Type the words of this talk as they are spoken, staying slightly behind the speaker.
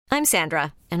I'm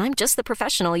Sandra, and I'm just the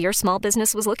professional your small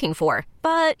business was looking for.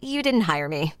 But you didn't hire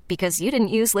me because you didn't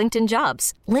use LinkedIn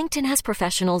Jobs. LinkedIn has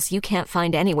professionals you can't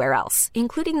find anywhere else,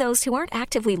 including those who aren't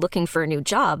actively looking for a new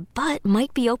job, but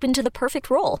might be open to the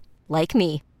perfect role, like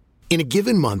me. In a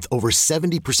given month, over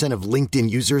 70% of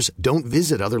LinkedIn users don't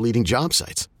visit other leading job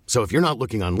sites. So if you're not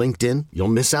looking on LinkedIn, you'll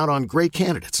miss out on great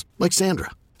candidates like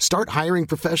Sandra. Start hiring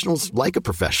professionals like a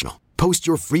professional. Post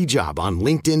your free job on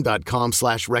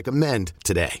linkedin.com/recommend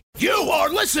today. You are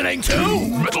listening to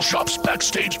Metal Shop's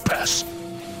Backstage Pass.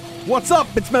 What's up?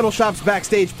 It's Metal Shop's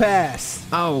Backstage Pass.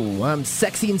 Oh, I'm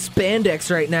sexy in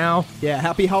spandex right now. Yeah,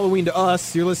 happy Halloween to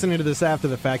us. You're listening to this after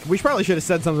the fact. We probably should have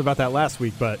said something about that last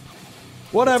week, but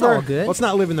whatever. It's all good. Let's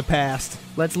not live in the past.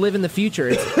 Let's live in the future.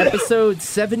 It's episode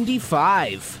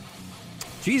 75.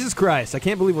 Jesus Christ, I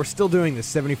can't believe we're still doing this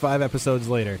 75 episodes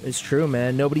later. It's true,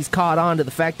 man. Nobody's caught on to the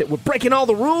fact that we're breaking all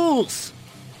the rules.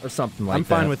 Or something like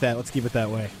that. I'm fine with that. Let's keep it that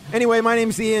way. Anyway, my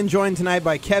name's Ian, joined tonight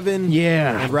by Kevin.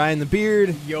 Yeah. And Ryan the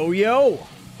Beard. Yo.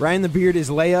 Ryan the Beard is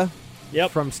Leia.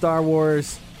 Yep. From Star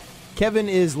Wars. Kevin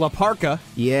is La Parka.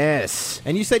 Yes.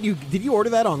 And you said did you order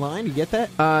that online? You get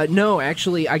that? No,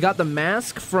 actually, I got the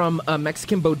mask from a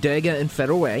Mexican bodega in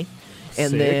Federal Way.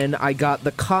 And Sick. then I got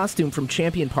the costume from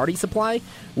Champion Party Supply,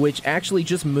 which actually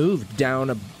just moved down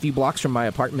a few blocks from my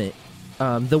apartment.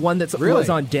 The one that was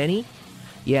on Denny.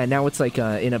 Yeah, now it's like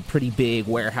in a pretty big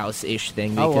warehouse-ish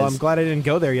thing. Oh, well, I'm glad I didn't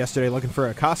go there yesterday looking for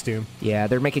a costume. Yeah,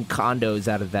 they're making condos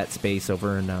out of that space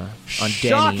over on Denny.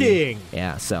 Shocking!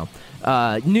 Yeah, so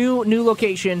new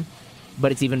location,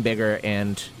 but it's even bigger,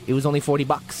 and it was only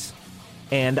 $40.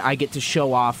 And I get to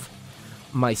show off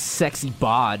my sexy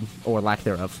bod, or lack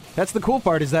thereof. That's the cool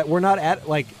part, is that we're not at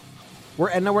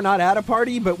we're not at a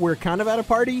party, but we're kind of at a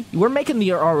party. We're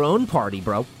making our own party,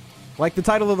 bro. Like the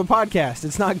title of the podcast,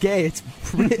 it's not gay, it's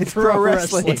pro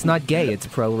wrestling. It's not gay, it's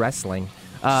pro wrestling.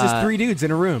 It's just three dudes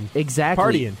in a room. Exactly.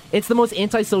 Partying. It's the most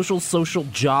antisocial social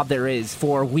job there is,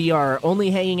 for we are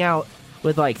only hanging out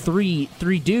with like three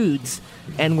dudes,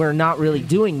 and we're not really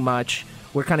doing much.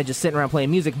 We're kind of just sitting around playing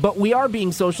music, but we are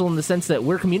being social in the sense that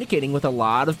we're communicating with a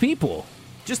lot of people.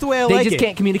 Just the way I They like it. just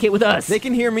can't communicate with us. They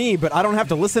can hear me, but I don't have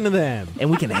to listen to them. And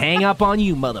we can hang up on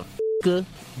you, motherfucker.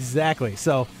 Exactly.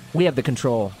 So We have the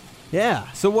control.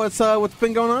 yeah. So what's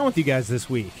been going on with you guys this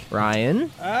week? Ryan?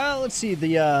 Let's see.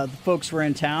 The folks were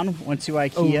in town. Went to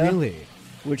IKEA. Oh, really?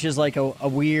 Which is like a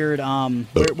weird.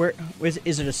 Where is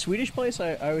it a Swedish place?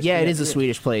 I always Yeah, forget. it is a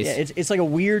Swedish place. Yeah, it's like a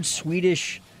weird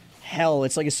Swedish hell.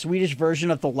 It's like a Swedish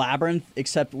version of the Labyrinth,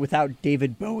 except without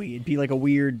David Bowie. It'd be like a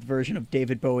weird version of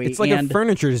David Bowie. It's like a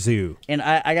furniture zoo. And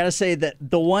I gotta say that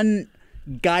the one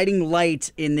guiding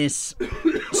light in this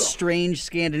strange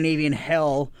Scandinavian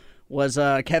hell was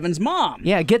Kevin's mom.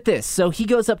 Yeah, get this. So he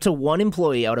goes up to one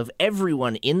employee out of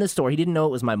everyone in the store. He didn't know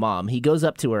it was my mom. He goes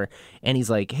up to her, and he's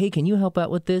like, hey, can you help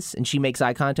out with this? And she makes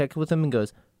eye contact with him and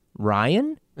goes,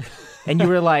 Ryan? And you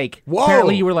were like, Whoa,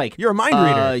 apparently you were like, you're a mind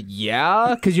reader.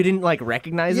 Yeah, because you didn't like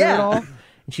recognize her at Yeah. all.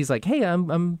 And she's like, hey,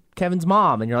 I'm Kevin's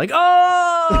mom. And you're like,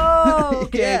 oh,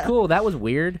 okay, Yeah. cool. That was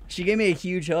weird. She gave me a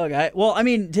huge hug.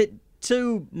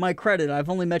 To my credit, I've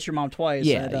only met your mom twice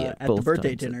at the both birthday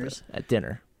times dinners. At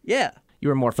dinner. Yeah. You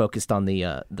were more focused on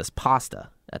the this pasta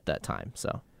at that time,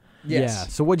 so. Yes. Yeah.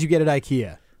 So what'd you get at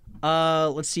IKEA?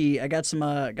 Let's see. I got some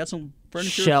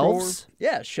furniture. Shelves?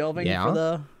 Shelving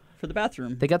for the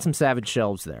bathroom. They got some savage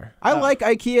shelves there. I like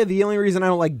IKEA. The only reason I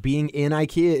don't like being in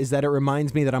IKEA is that it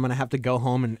reminds me that I'm going to have to go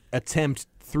home and attempt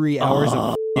 3 hours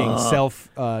of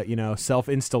self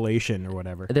installation or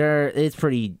whatever. It's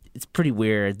pretty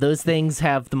weird. Those things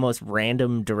have the most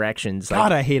random directions.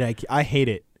 God, I hate IKEA. I hate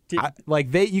it.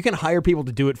 You can hire people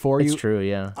to do it for you. It's true,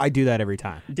 yeah. I do that every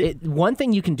time. One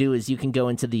thing you can do is you can go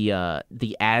into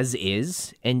the as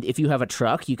is, and if you have a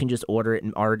truck, you can just order it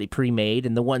and already pre-made.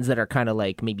 And the ones that are kind of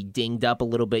like maybe dinged up a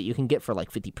little bit, you can get for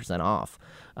like 50% off.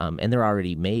 And they're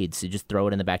already made, so just throw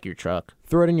it in the back of your truck.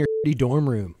 Throw it in your dorm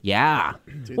room. Yeah.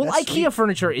 Dude, well, that's IKEA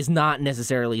furniture is not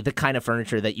necessarily the kind of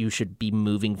furniture that you should be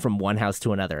moving from one house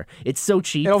to another. It's so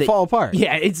cheap. It'll fall apart.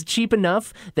 Yeah, it's cheap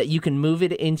enough that you can move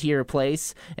it into your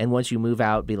place, and once you move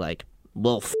out, be like,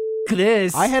 well,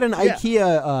 this. I had an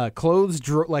IKEA clothes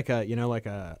drawer, like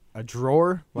a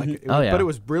drawer, but it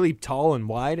was really tall and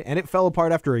wide, and it fell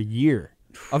apart after a year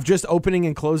of just opening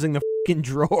and closing the fucking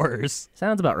drawers.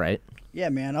 Sounds about right. Yeah,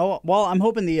 man. Oh, well, I'm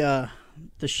hoping the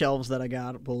shelves that I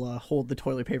got will hold the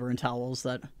toilet paper and towels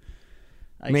that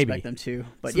I expect them to.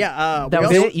 But yeah, that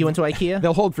was it. You went to IKEA.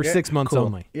 They'll hold for 6 months Cool.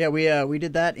 only. Yeah, we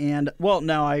did that, and well,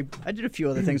 no, I did a few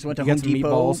other things. Went to You Home got some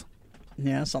Depot. meatballs?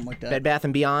 Yeah, something like that. Bed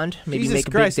Bath & Beyond. Maybe Jesus make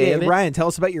a Christ, big day of it. Ryan, tell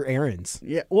us about your errands.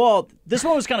 Yeah, well, this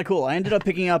one was kind of cool. I ended up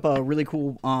picking up a really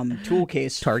cool tool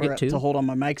case to hold on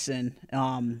my mics in.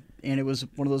 And it was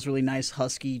one of those really nice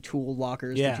Husky tool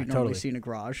lockers that you normally see in a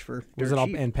garage for dirt Was it all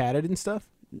cheap. and padded and stuff?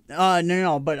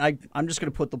 No, but I'm just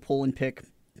going to put the pull and pick,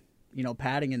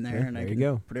 padding in there, and there I you can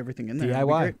go. put everything in there.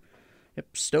 DIY. Yep,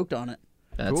 stoked on it.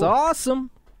 That's Cool. awesome.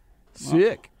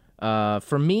 Sick.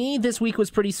 For me, this week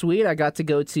was pretty sweet. I got to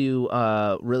go to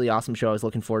a really awesome show I was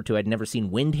looking forward to. I'd never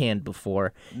seen Windhand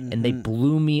before, and they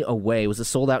blew me away. It was a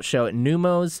sold-out show at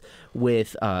Numos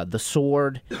with The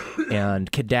Sword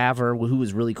and Cadaver, who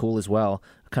was really cool as well.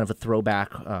 Kind of a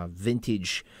throwback,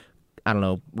 vintage, I don't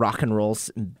know, rock and roll,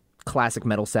 classic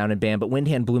metal sounding band, but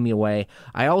Windhand blew me away.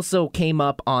 I also came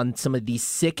up on some of the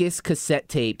sickest cassette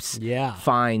tapes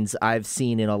finds I've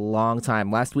seen in a long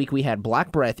time. Last week we had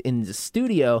Black Breath in the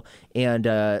studio, and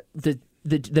the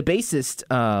bassist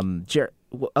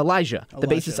Elijah, the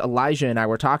bassist Elijah, and I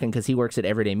were talking because he works at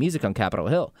Everyday Music on Capitol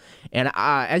Hill. And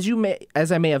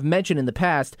as I may have mentioned in the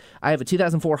past, I have a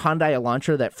 2004 Hyundai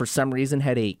Elantra that for some reason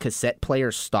had a cassette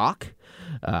player stock.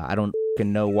 I don't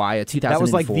know why. A 2004. That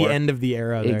was like the end of the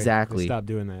era. There. Exactly. Stop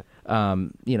doing that.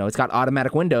 It's got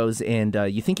automatic windows, and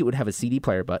you think it would have a CD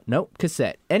player, but nope,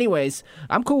 cassette. Anyways,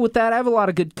 I'm cool with that. I have a lot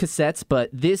of good cassettes, but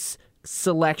this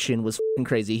selection was f***ing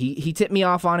crazy. He tipped me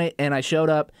off on it, and I showed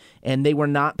up, and they were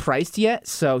not priced yet,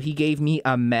 so he gave me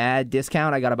a mad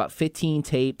discount. I got about 15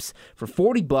 tapes for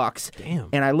 $40. Damn.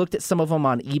 And I looked at some of them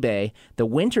on eBay. The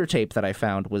winter tape that I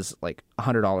found was like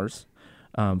 $100.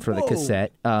 For the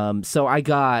cassette. So I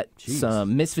got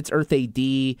some Misfits Earth AD.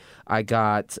 I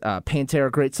got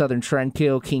Pantera, Great Southern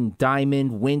Trendkill, King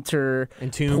Diamond, Winter,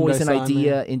 Entombed, Poison I saw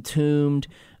Idea, Entombed,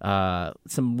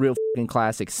 some real fucking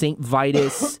classics. Saint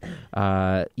Vitus,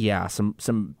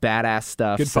 some badass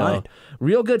stuff. Good find.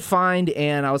 Real good find,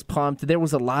 and I was pumped. There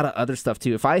was a lot of other stuff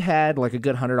too. If I had like a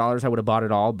good $100, I would have bought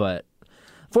it all, but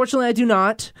fortunately I do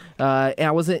not.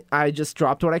 And I just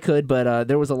dropped what I could, but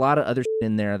there was a lot of other shit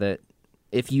in there that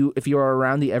if you are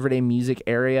around the Everyday Music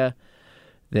area,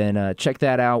 then check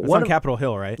that out. It's on Capitol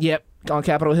Hill, right? Yep, on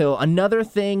Capitol Hill. Another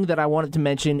thing that I wanted to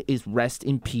mention is rest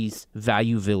in peace,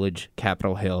 Value Village,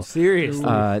 Capitol Hill. Seriously.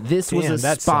 This was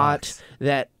a spot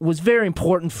that was very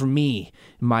important for me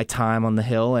in my time on the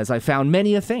Hill, as I found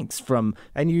many things from...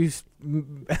 And you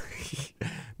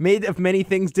made many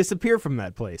things disappear from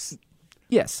that place.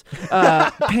 Yes.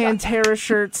 Pantera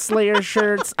shirts, Slayer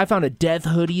shirts. I found a Death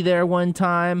hoodie there one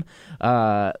time.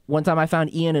 One time I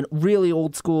found Ian a really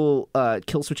old school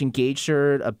Killswitch Engage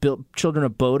shirt, a Children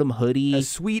of Bodom hoodie. A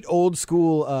sweet old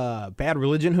school Bad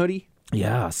Religion hoodie.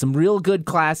 Yeah, some real good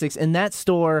classics. And that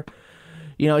store,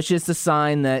 it's just a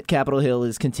sign that Capitol Hill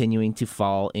is continuing to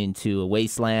fall into a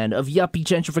wasteland of yuppie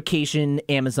gentrification,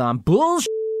 Amazon bullshit.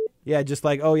 Yeah, just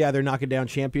like, they're knocking down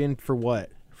Champion for what?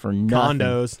 For nothing.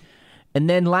 Condos. And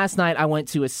then last night, I went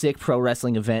to a sick pro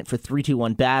wrestling event for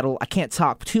 3-2-1 Battle. I can't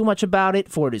talk too much about it,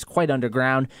 for it is quite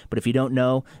underground. But if you don't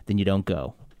know, then you don't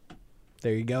go.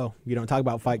 There you go. You don't talk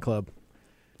about Fight Club.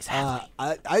 Exactly.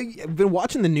 I've been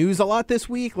watching the news a lot this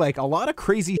week. Like, a lot of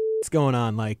crazy shit's going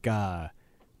on. Like,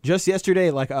 just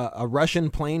yesterday, like, a Russian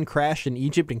plane crashed in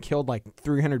Egypt and killed, like,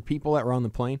 300 people that were on the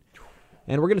plane.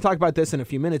 And we're going to talk about this in a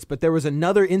few minutes, but there was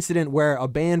another incident where a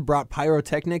band brought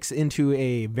pyrotechnics into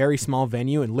a very small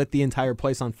venue and lit the entire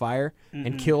place on fire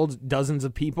and killed dozens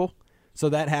of people. So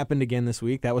that happened again this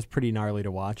week. That was pretty gnarly to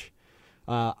watch.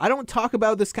 I don't talk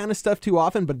about this kind of stuff too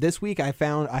often, but this week I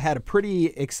had a pretty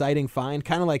exciting find,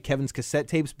 kind of like Kevin's cassette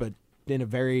tapes, but in a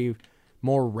very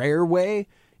more rare way,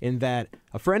 in that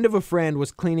a friend of a friend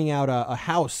was cleaning out a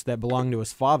house that belonged to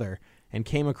his father and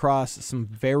came across some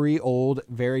very old,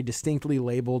 very distinctly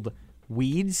labeled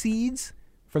weed seeds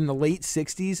from the late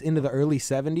 60s into the early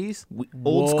 70s.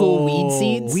 Old school weed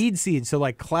seeds? Weed seeds, so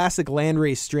like classic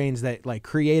landrace strains that like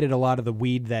created a lot of the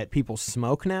weed that people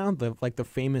smoke now, the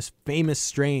famous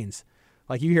strains.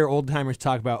 Like you hear old timers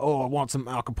talk about, I want some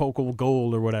Acapulco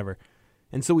Gold or whatever.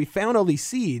 And so we found all these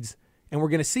seeds, and we're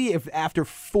going to see if after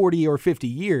 40 or 50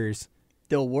 years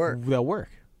they'll work.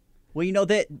 Well,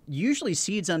 that usually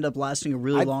seeds end up lasting a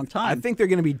really long time. I think they're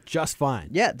going to be just fine.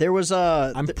 Yeah, there was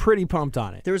a... I'm pretty pumped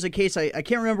on it. There was a case, I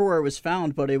can't remember where it was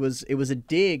found, but it was a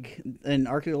dig, an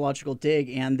archaeological dig,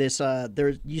 and this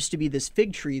there used to be this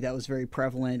fig tree that was very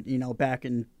prevalent, back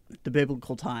in the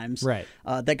biblical times. Right.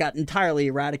 That got entirely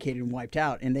eradicated and wiped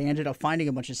out, and they ended up finding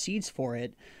a bunch of seeds for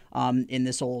it in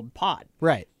this old pot.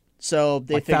 Right. So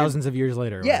they figured, thousands of years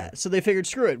later. Yeah, so they figured,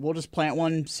 screw it, we'll just plant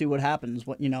one, see what happens.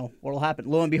 What'll happen?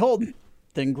 Lo and behold,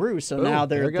 then grew. So Boom, now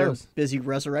there they're it goes. busy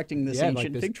resurrecting this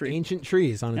ancient this fig tree. ancient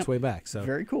tree is on its Yep. way back. So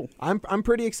Very cool. I'm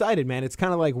pretty excited, man. It's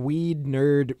kind of like weed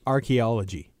nerd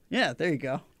archaeology. Yeah, there you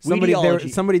go. Somebody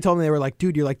told me, they were like,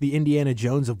 dude, you're like the Indiana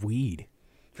Jones of weed.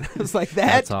 I was like,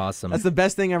 That's awesome. That's the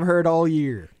best thing I've heard all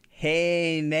year.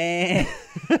 Hey, man.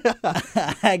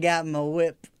 I got my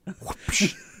whip.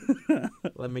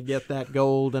 Let me get that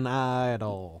golden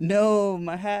idol. No,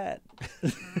 my hat.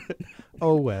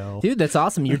 Oh, well. Dude, that's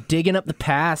awesome. You're digging up the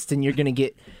past, and you're going to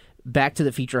get back to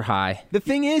the future high. The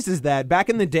thing is that back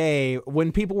in the day,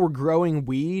 when people were growing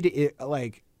weed,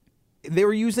 they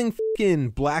were using fucking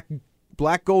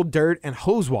black gold dirt and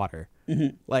hose water.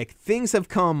 Mm-hmm. Like, things have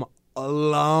come a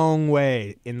long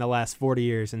way in the last 40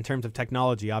 years in terms of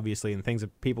technology, obviously, and things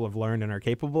that people have learned and are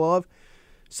capable of.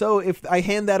 So if I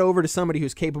hand that over to somebody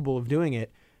who's capable of doing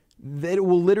it, it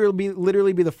will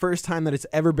literally be the first time that it's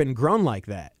ever been grown like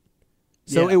that.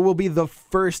 So Yeah. it will be the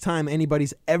first time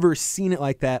anybody's ever seen it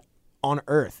like that on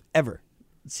Earth, ever.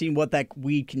 Seeing what that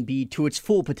weed can be to its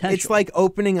full potential. It's like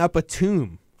opening up a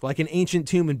tomb, like an ancient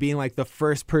tomb, and being like the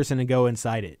first person to go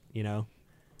inside it, you know?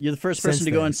 You're the first person since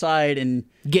to go then. inside and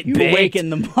Get you baked. awaken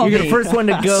the mummy. You're the first one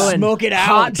to go and smoke it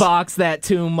out. hotbox that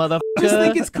tomb, motherfucker. I just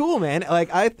think it's cool, man. Like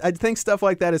I think stuff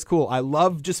like that is cool. I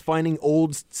love just finding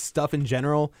old stuff in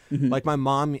general. Like my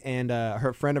mom and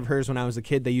her friend of hers when I was a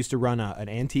kid, they used to run an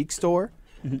antique store.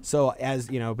 So as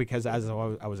you know, because as I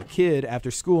was a kid after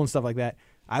school and stuff like that,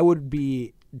 I would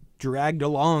be dragged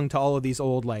along to all of these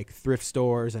old like thrift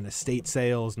stores and estate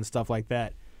sales and stuff like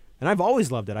that. And I've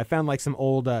always loved it. I found like some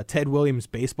old Ted Williams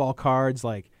baseball cards.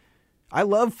 Like I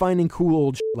love finding cool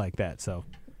old shit like that. So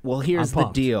Well, here's I'm the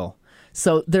pumped. deal.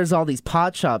 So there's all these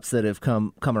pot shops that have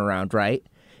come around, right?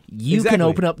 You Exactly. can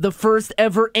open up the first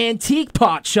ever antique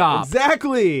pot shop.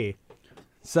 exactly.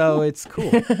 So it's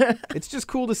cool. It's just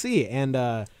cool to see. And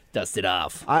Dust it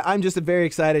off. I'm just very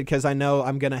excited because I know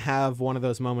I'm going to have one of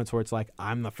those moments where it's like,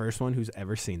 I'm the first one who's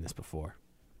ever seen this before.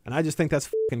 And I just think that's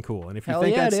fucking cool. And if you Hell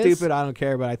think yeah, that's it is. stupid, I don't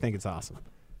care, but I think it's awesome.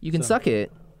 You can suck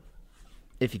it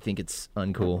if you think it's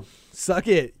uncool. Suck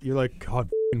it. You're like, God,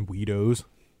 fucking weedos.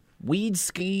 Weed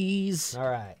skis. All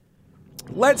right.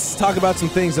 Let's talk about some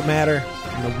things that matter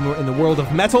in the world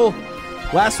of metal.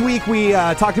 Last week, we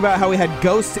talked about how we had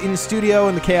Ghost in studio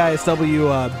in the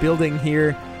KISW building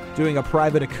here doing a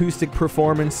private acoustic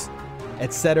performance,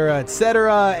 etc.,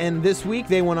 etc. And this week,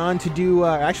 they went on to do,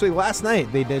 actually last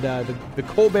night, they did the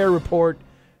Colbert Report.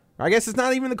 Or I guess it's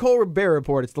not even the Colbert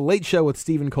Report. It's the Late Show with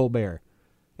Stephen Colbert.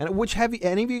 And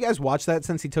any of you guys watched that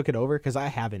since he took it over? Because I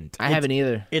haven't. I haven't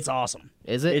either. It's awesome.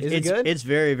 Is it? Is it good? It's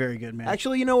very, very good, man.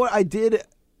 Actually, you know what?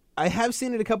 I have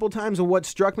seen it a couple times, and what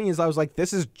struck me is I was like,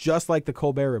 this is just like the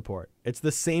Colbert Report. It's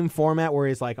the same format where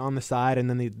he's like on the side, and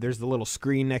then there's the little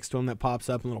screen next to him that pops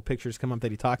up, and little pictures come up that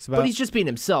he talks about. But he's just being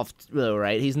himself, though,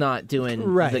 right? He's not doing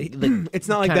right. the It's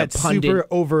not like kinda that pundit super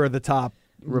over the top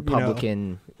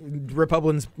Republican.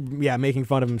 Republicans, making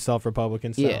fun of himself,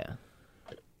 Republican stuff.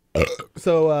 Yeah.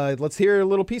 So let's hear a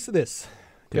little piece of this.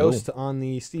 Ghost on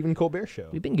the Stephen Colbert Show.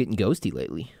 We've been getting ghosty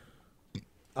lately.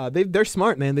 They're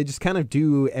smart, man. They just kind of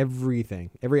do everything.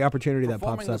 Every opportunity that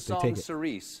pops Performing up, the they song take it.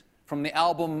 Cerise from the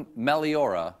album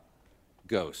Meliora,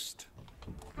 Ghost.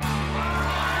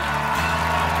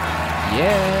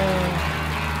 Yeah.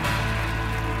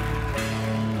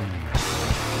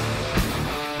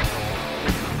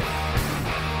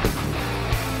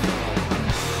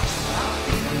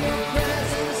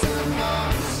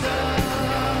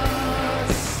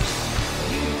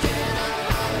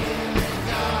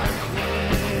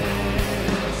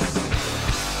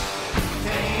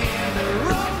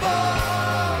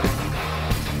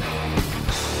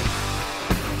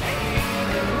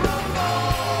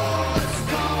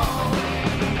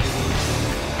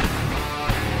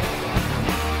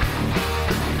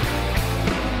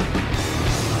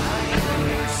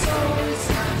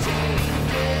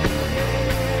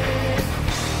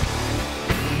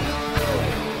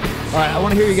 All right, I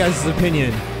want to hear you guys'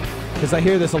 opinion because I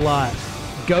hear this a lot.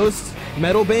 Ghost,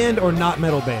 metal band or not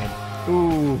metal band?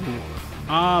 Ooh.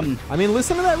 I mean,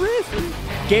 listen to that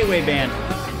riff. Gateway band.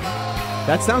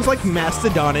 That sounds like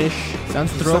Mastodonish.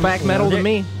 Sounds throwback metal to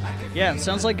me. Yeah, it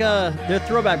sounds like they're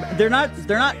throwback.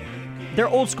 They're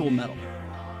old school metal.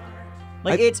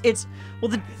 Like it's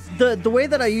well the way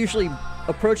that I usually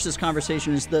approach this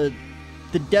conversation is the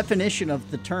definition of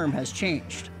the term has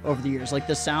changed over the years. Like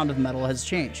the sound of metal has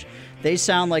changed. They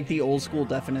sound like the old school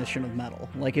definition of metal.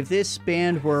 Like if this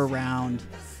band were around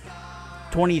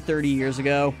 20, 30 years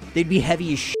ago, they'd be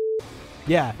heavy as shit.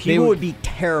 Yeah, People would be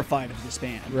terrified of this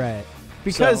band. right.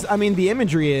 Because So- I mean, the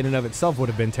imagery in and of itself would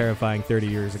have been terrifying 30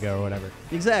 years ago or whatever.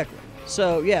 Exactly.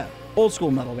 So yeah, old school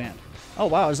metal band. Oh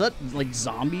wow, is that like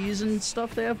zombies and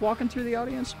stuff they have walking through the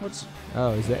audience? What's?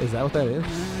 Oh, is that what that is?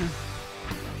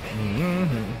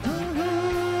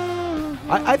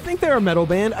 I think they're a metal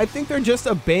band. I think they're just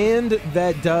a band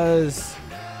that does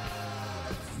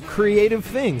creative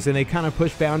things, and they kind of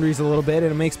push boundaries a little bit,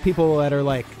 and it makes people that are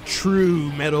like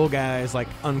true metal guys like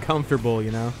uncomfortable,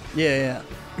 you know? Yeah.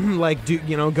 Like,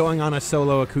 going on a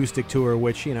solo acoustic tour,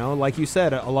 which, like you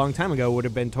said, a long time ago would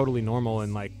have been totally normal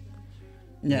and like,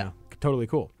 totally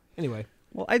cool. Anyway.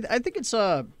 Well, I think it's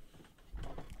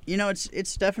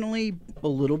it's definitely a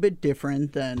little bit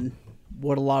different than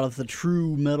what a lot of the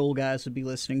true metal guys would be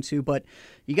listening to, but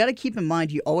you got to keep in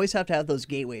mind you always have to have those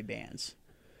gateway bands.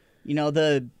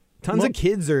 Tons of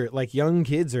kids are like young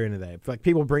kids are into that. Like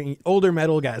people older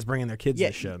metal guys bringing their kids to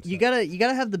the show. You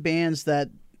gotta have the bands that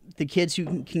the kids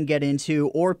who can get into,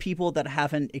 or people that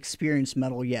haven't experienced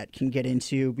metal yet can get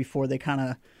into before they kind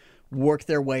of work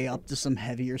their way up to some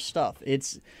heavier stuff.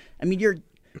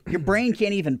 Your brain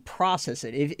can't even process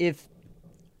it. If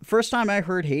first time I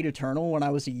heard Hate Eternal when I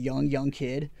was a young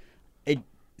kid,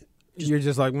 you're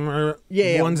just like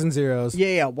ones and zeros.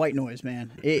 Yeah, white noise,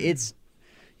 man. It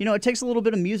takes a little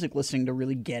bit of music listening to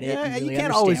really get it. Yeah, and really you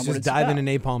can't always just dive into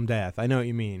Napalm Death. I know what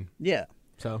you mean. Yeah.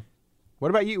 So, what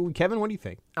about you, Kevin? What do you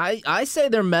think? I say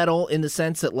they're metal in the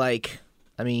sense that,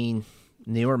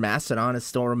 newer Mastodon is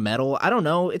still metal. I don't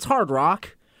know. It's hard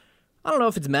rock. I don't know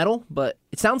if it's metal, but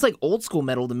it sounds like old school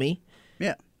metal to me.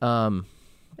 Yeah.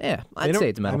 Yeah, I'd say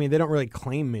it's metal. I mean, they don't really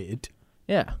claim it.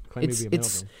 Yeah.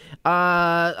 It's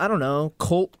I don't know,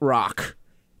 cult rock.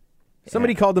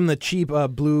 Somebody called them the cheap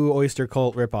Blue Oyster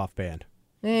Cult ripoff band.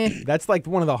 That's like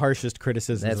one of the harshest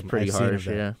criticisms. That's pretty I've seen harsh,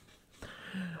 of yeah.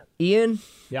 Ian?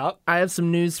 Yeah. I have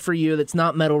some news for you that's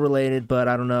not metal related, but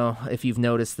I don't know if you've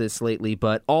noticed this lately,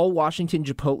 but all Washington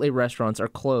Chipotle restaurants are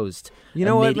closed. You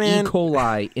know what, man? E.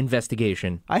 coli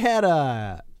investigation. I had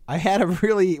a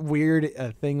really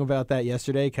weird thing about that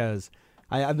yesterday because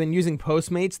I've been using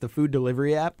Postmates, the food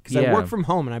delivery app, because I work from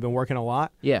home and I've been working a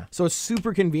lot. Yeah. So it's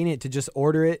super convenient to just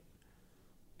order it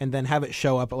and then have it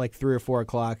show up at like 3 or 4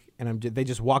 o'clock, and they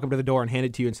just walk up to the door and hand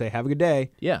it to you and say, "Have a good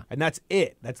day." Yeah. And that's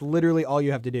it. That's literally all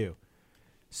you have to do.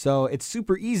 So it's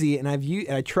super easy, and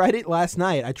I tried it last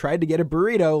night. I tried to get a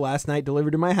burrito last night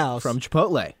delivered to my house. From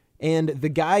Chipotle. And the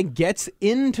guy gets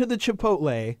into the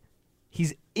Chipotle.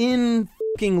 He's in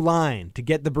fucking line to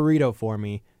get the burrito for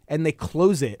me, and they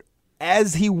close it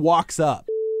as he walks up.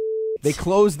 They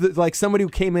closed like somebody who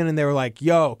came in and they were like,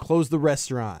 "Yo, close the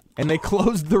restaurant." And they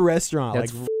closed the restaurant.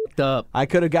 That's fucked up. I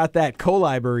could have got that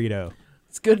coli burrito.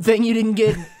 It's a good thing you didn't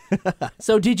get...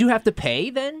 So did you have to pay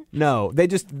then? No,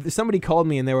 somebody called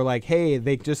me and they were like, "Hey,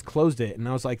 they just closed it." And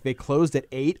I was like, "They closed at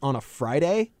 8 on a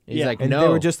Friday?" He's like, and "No." they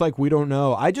were just like, "We don't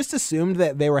know." I just assumed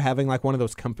that they were having like one of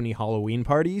those company Halloween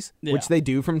parties, which they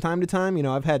do from time to time.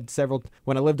 I've had several.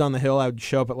 When I lived on the hill, I would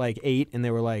show up at like 8 and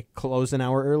they were like closed an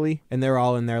hour early, and they were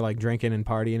all in there like drinking and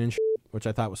partying and shit, which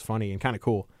I thought was funny and kind of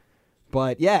cool.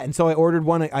 But yeah, and so I ordered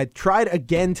one. I tried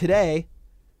again today,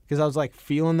 because I was like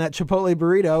feeling that Chipotle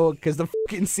burrito because the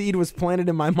fucking seed was planted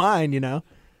in my mind,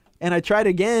 And I tried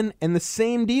again, and the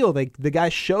same deal. The guy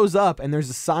shows up, and there's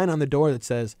a sign on the door that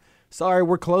says, "Sorry,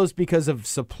 we're closed because of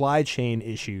supply chain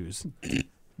issues."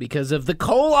 Because of the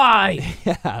coli!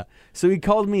 Yeah. So he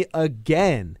called me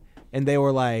again, and they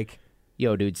were like,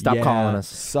 "Yo, dude, stop calling us."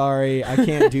 Sorry, I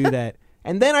can't do that.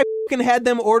 And then I fucking had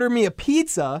them order me a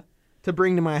pizza to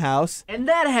bring to my house. And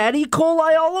that had E.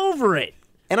 coli all over it.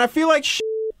 And I feel like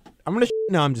I'm going to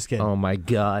No, I'm just kidding. Oh, my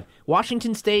God.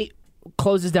 Washington State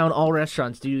closes down all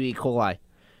restaurants due to E. coli.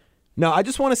 No, I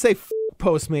just want to say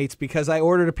Postmates because I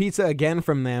ordered a pizza again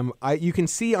from them. You can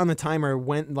see on the timer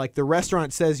when like the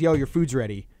restaurant says, "Yo, your food's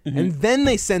ready." Mm-hmm. And then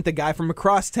they sent the guy from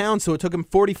across town, so it took him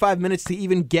 45 minutes to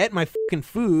even get my fucking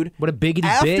food. What a biggity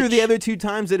After bitch. the other 2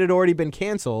 times it had already been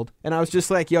canceled. And I was just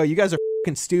like, "Yo, you guys are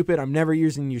fucking stupid. I'm never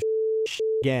using your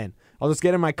again. I'll just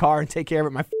get in my car and take care of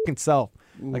it my fucking self."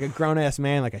 Like a grown-ass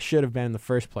man, like I should have been in the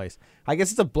first place. I guess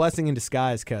it's a blessing in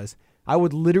disguise because I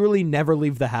would literally never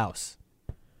leave the house.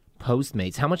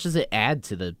 Postmates, how much does it add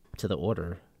to the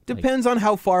order? Depends on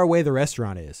how far away the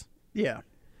restaurant is. Yeah.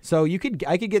 So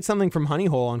I could get something from Honey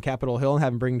Hole on Capitol Hill and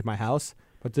have them bring it to my house,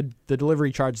 but the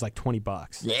delivery charge is like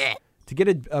 $20. Yeah. To get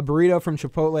a burrito from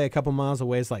Chipotle a couple miles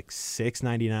away is like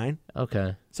 $6.99.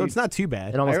 Okay. So it's not too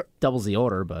bad. It almost doubles the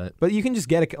order, but you can just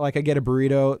get I get a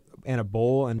burrito and a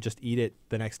bowl and just eat it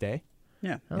the next day.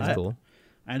 Yeah. that's cool.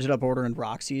 I ended up ordering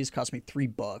Roxy's. Cost me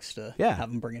 $3 to have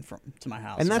them bring it to my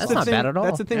house. And that's not bad at all.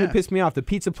 That's the thing that pissed me off. The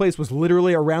pizza place was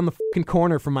literally around the fucking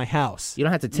corner from my house. You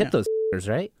don't have to tip those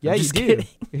right? Yeah, you do.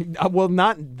 Well,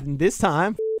 not this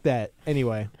time. That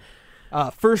anyway.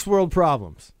 First world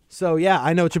problems. So yeah,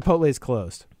 I know Chipotle's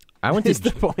closed. I went to Is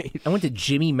the point. I went to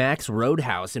Jimmy Mac's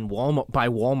Roadhouse in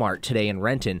Walmart today in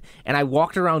Renton, and I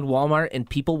walked around Walmart and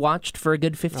people watched for a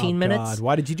good 15 minutes. God,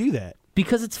 why did you do that?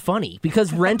 Because it's funny.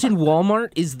 Because Renton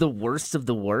Walmart is the worst of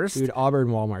the worst. Dude, Auburn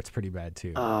Walmart's pretty bad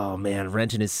too. Oh man,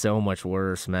 Renton is so much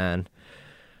worse, man.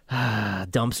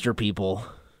 Dumpster people.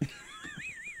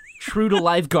 True to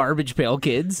life garbage pail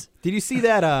kids. Did you see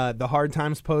that the Hard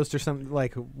Times post or something,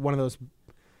 like one of those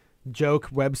joke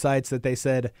websites that they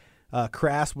said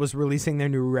Crass was releasing their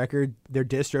new record, their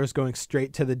distros going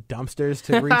straight to the dumpsters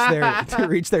to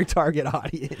reach their target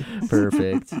audience.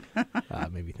 Perfect.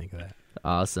 Made me think of that.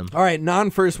 Awesome. All right,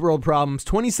 non-first world problems.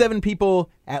 27 people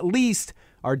at least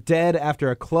are dead after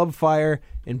a club fire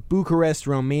in Bucharest,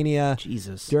 Romania.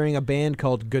 Jesus. During a band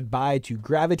called Goodbye to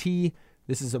Gravity.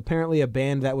 This is apparently a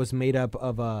band that was made up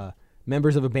of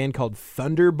members of a band called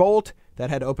Thunderbolt that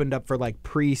had opened up for like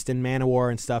Priest and Manowar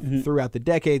and stuff throughout the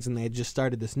decades, and they had just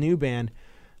started this new band.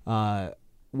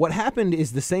 What happened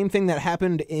is the same thing that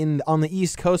happened on the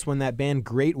East Coast when that band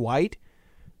Great White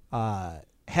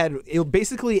had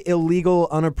basically illegal,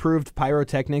 unapproved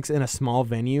pyrotechnics in a small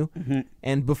venue,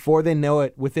 and before they know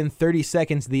it, within 30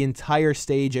 seconds, the entire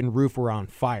stage and roof were on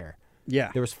fire.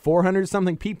 Yeah. There was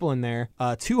 400-something people in there.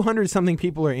 200-something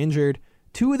people are injured.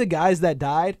 Two of the guys that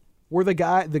died were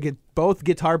both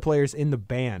guitar players in the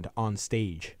band on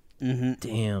stage.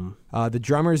 Damn. The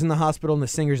drummer's in the hospital and the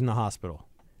singer's in the hospital.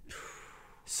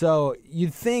 So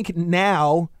you'd think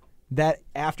now that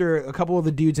after a couple of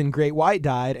the dudes in Great White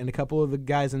died and a couple of the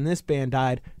guys in this band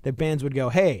died, that bands would go,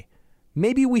 hey,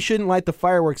 maybe we shouldn't light the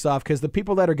fireworks off because the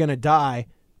people that are going to die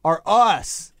are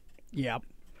us. Yep.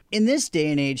 In this day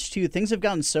and age, too, things have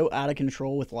gotten so out of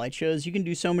control with light shows. You can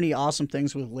do so many awesome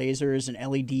things with lasers and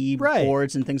LED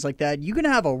boards and things like that. You can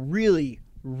have a really,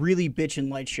 really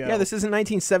bitchin' light show. Yeah, this isn't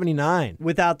 1979.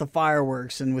 Without the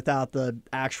fireworks and without the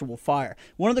actual fire.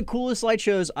 One of the coolest light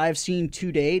shows I've seen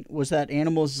to date was that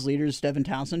Animals as Leaders Devin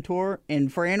Townsend tour.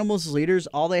 And for Animals as Leaders,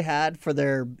 all they had for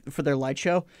their light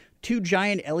show, 2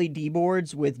 giant LED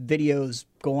boards with videos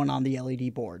going on the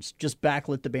LED boards. Just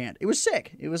backlit the band. It was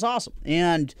sick. It was awesome.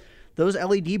 And those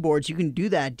LED boards, you can do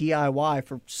that DIY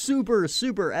for super,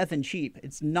 super effing cheap.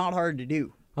 It's not hard to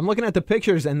do. I'm looking at the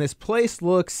pictures, and this place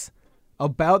looks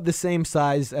about the same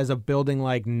size as a building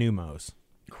like Numos.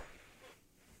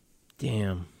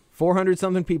 Damn.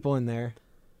 400-something people in there,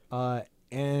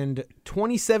 and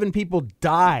 27 people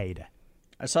died.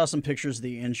 I saw some pictures of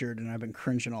the injured, and I've been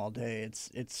cringing all day.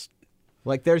 It's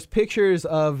like there's pictures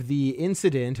of the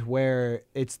incident where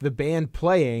it's the band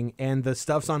playing and the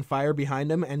stuff's on fire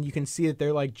behind them, and you can see that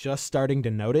they're like just starting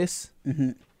to notice.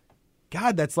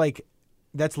 God, that's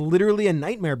literally a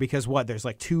nightmare because there's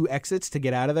like 2 exits to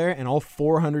get out of there, and all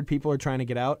 400 people are trying to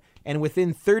get out. And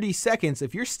within 30 seconds,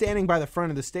 if you're standing by the front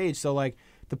of the stage, so like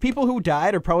the people who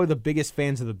died are probably the biggest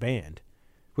fans of the band,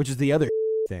 which is the other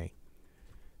thing.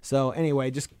 So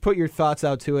anyway, just put your thoughts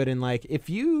out to it, and like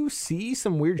if you see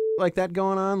some weird like that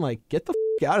going on, like get the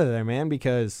out of there, man,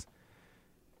 because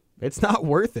it's not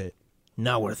worth it.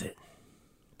 Not worth it.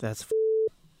 That's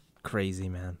crazy,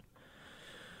 man.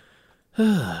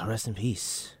 Rest in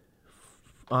peace.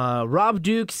 Rob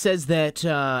Duke says that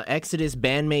Exodus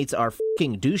bandmates are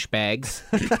fucking douchebags.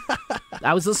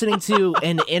 I was listening to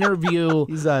an interview.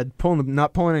 He's not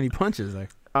pulling any punches there.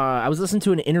 I was listening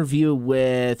to an interview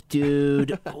with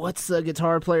what's the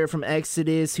guitar player from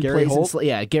Exodus who Gary plays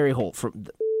Holt? Gary Holt from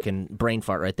the fucking brain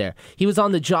fart right there. He was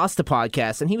on the Josta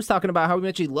podcast and he was talking about how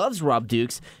much he loves Rob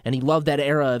Dukes and he loved that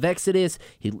era of Exodus.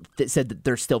 He said that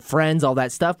they're still friends, all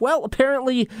that stuff. Well,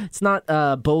 apparently it's not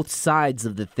both sides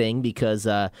of the thing because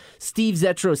Steve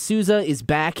Zetro Souza is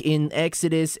back in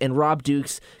Exodus and Rob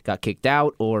Dukes got kicked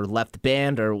out or left the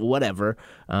band or whatever.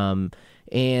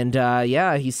 And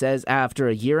he says after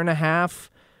a year and a half,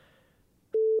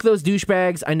 those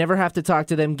douchebags, I never have to talk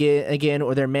to them again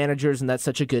or their managers, and that's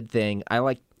such a good thing.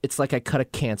 It's like I cut a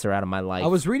cancer out of my life. I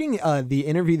was reading the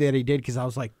interview that he did because I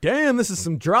was like, damn, this is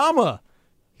some drama.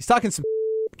 He's talking some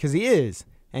because he is.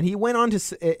 And he went on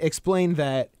to explain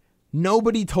that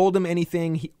nobody told him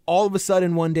anything. All of a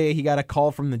sudden one day he got a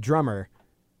call from the drummer,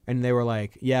 and they were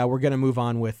like, yeah, we're going to move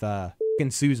on with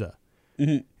Souza.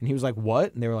 And he was like,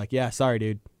 what? And they were like, yeah, sorry,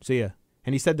 dude. See ya.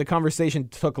 And he said the conversation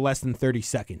took less than 30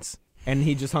 seconds. And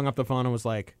he just hung up the phone and was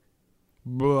like,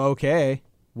 okay,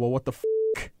 well, what the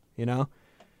fuck? You know?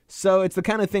 So it's the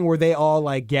kind of thing where they all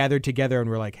like gathered together and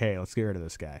were like, hey, let's get rid of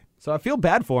this guy. So I feel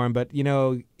bad for him, but,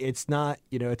 it's not,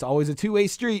 it's always a 2-way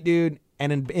street, dude.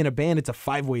 And in a band, it's a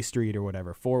 5-way street or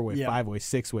whatever, 4-way, 5-way,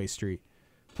 6-way street.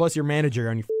 Plus your manager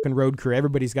on your fucking road crew.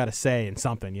 Everybody's got a say in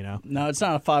something, No, it's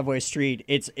not a 5-way street.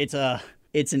 It's a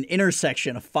it's an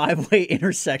intersection, a 5-way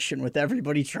intersection with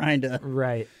everybody trying to.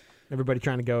 Right. Everybody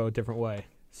trying to go a different way.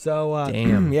 So,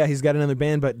 Damn. yeah, he's got another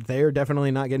band, but they're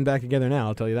definitely not getting back together now,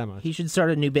 I'll tell you that much. He should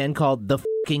start a new band called The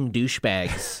Fucking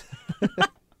Douchebags.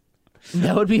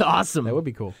 That would be awesome. That would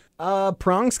be cool.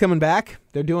 Prong's coming back.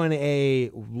 They're doing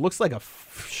looks like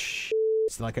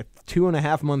it's like a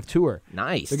 2.5 month tour.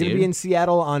 Nice, They're going to dude. be in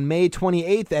Seattle on May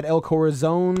 28th at El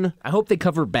Corazon. I hope they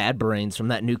cover Bad Brains from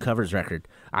that new covers record.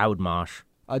 I would mosh.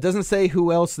 It doesn't say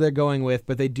who else they're going with,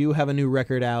 but they do have a new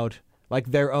record out,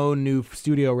 like their own new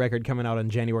studio record coming out on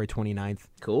January 29th.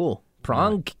 Cool.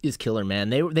 Prong is killer, man.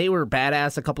 They were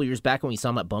badass a couple years back when we saw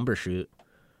them at Bumbershoot.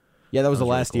 Yeah, that was the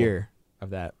really last cool. year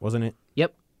of that, wasn't it?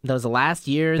 Yep. That was the last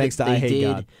year Thanks that to I they Hate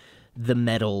did God. the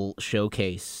metal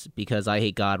showcase because I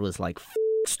Hate God was like,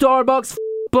 Starbucks,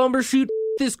 Bumbershoot,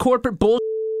 this corporate bullshit.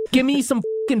 Give me some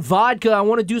fucking vodka. I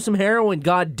want to do some heroin.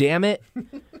 God damn it.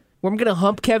 I'm going to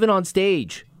hump Kevin on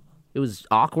stage. It was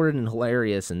awkward and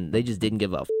hilarious, and they just didn't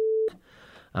give a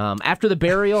After the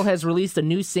Burial has released a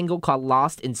new single called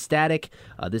Lost in Static.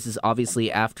 This is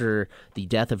obviously after the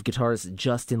death of guitarist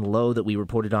Justin Lowe that we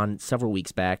reported on several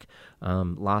weeks back.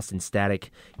 Lost in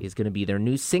Static is going to be their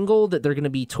new single that they're going to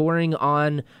be touring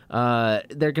on.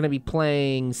 They're going to be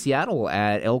playing Seattle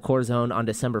at El Corazon on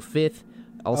December 5th.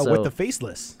 Also, with the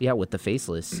Faceless. Yeah, with the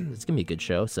Faceless. It's going to be a good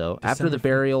show. So after the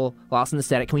Burial, Lost in the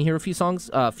Static. Can we hear a few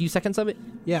songs, a few seconds of it?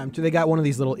 Yeah, they got one of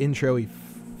these little intro-y,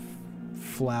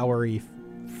 flowery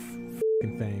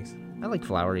things. I like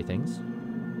flowery things.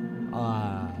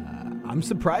 I'm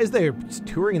surprised they're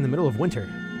touring in the middle of winter.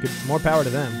 Good, more power to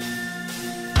them.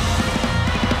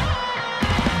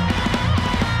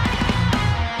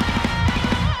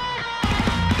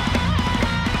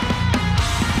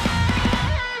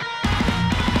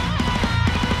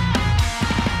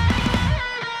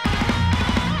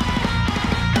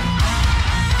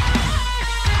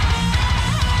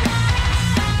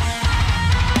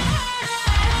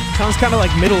 Sounds kind of like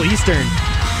Middle Eastern.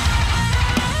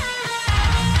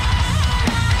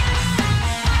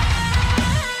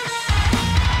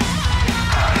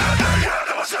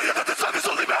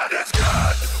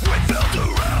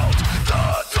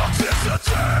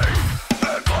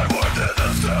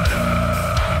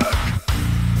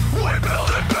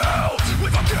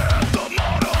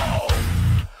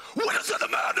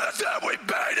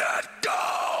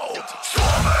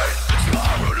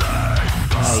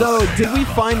 So, did we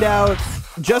find out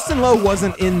Justin Lowe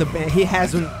wasn't in the band?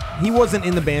 He wasn't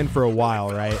in the band for a while,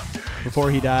 right?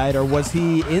 Before he died, or was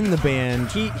he in the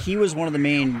band? He was one of the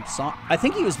main I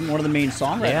think he was one of the main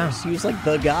songwriters. Yeah. He was like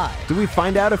the guy. Did we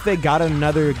find out if they got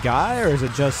another guy, or is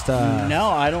it just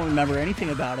No, I don't remember anything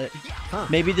about it.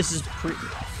 Maybe this is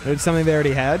it's something they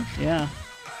already had? yeah.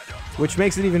 Which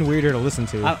makes it even weirder to listen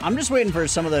to. I'm just waiting for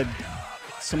some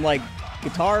like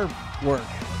guitar work,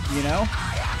 you know?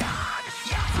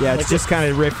 Yeah, it's like just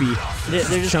kind of riffy. They're just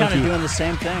kind chunky. of doing the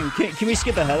same thing. Can we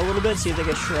skip ahead a little bit, see if they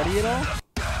get shreddy at all?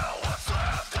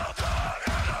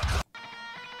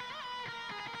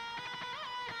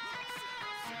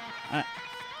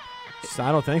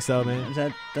 I don't think so,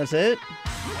 man. That's it?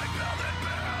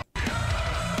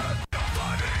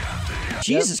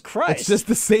 Jesus Christ. It's just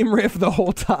the same riff the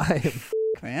whole time.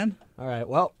 man. All right,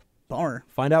 well, Bummer.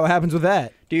 find out what happens with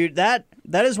that. Dude, that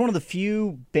is one of the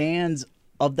few bands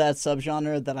of that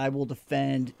subgenre that I will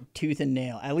defend tooth and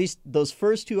nail. At least those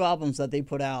first two albums that they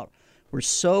put out were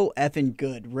so effing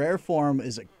good. Rare Form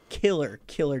is a killer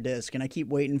disc, and I keep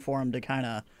waiting for them to kind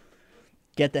of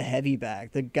get the heavy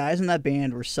back. The guys in that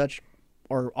band were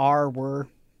were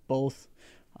both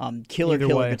killer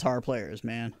Either way. guitar players,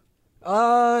 man.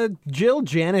 Jill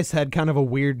Janis had kind of a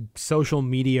weird social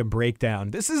media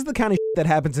breakdown. This is the kind of that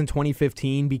happens in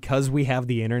 2015 because we have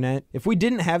the internet. If we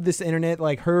didn't have this internet,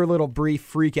 like her little brief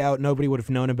freak out, nobody would have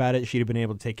known about it. She'd have been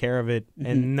able to take care of it,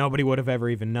 and nobody would have ever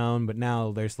even known. But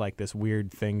now there's like this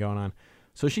weird thing going on.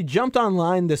 So she jumped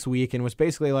online this week and was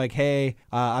basically like, hey,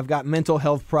 I've got mental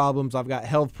health problems. I've got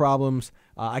health problems.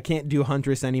 I can't do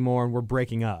Huntress anymore, and we're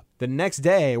breaking up. The next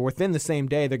day, within the same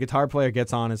day, the guitar player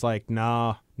gets on and is like,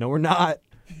 no, we're not.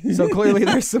 So clearly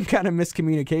there's some kind of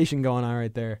miscommunication going on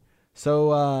right there.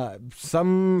 So I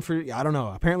don't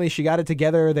know. Apparently she got it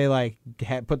together. They like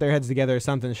put their heads together or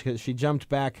something. She jumped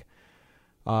back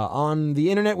on the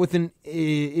internet with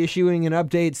issuing an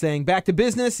update saying, back to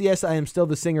business. Yes, I am still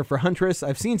the singer for Huntress.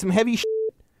 I've seen some heavy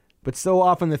shit, but so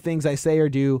often the things I say or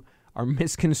do are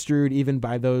misconstrued even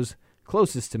by those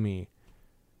closest to me.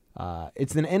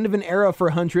 It's an end of an era for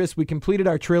Huntress. We completed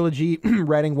our trilogy,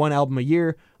 writing one album a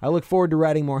year. I look forward to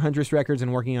writing more Huntress records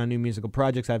and working on new musical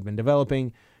projects I've been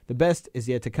developing. The best is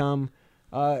yet to come.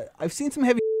 I've seen some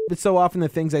heavy that so often the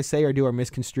things I say or do are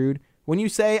misconstrued. When you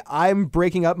say I'm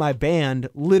breaking up my band,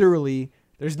 literally,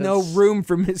 there's no room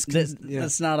for misconstruction.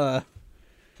 That's not a...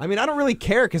 I mean, I don't really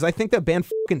care because I think that band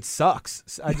fucking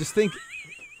sucks. I just think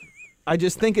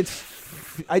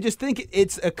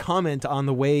it's a comment on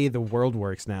the way the world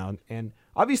works now. And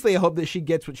obviously I hope that she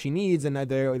gets what she needs and that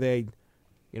they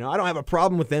I don't have a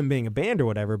problem with them being a band or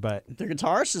whatever, but Their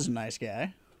guitarist is a nice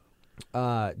guy.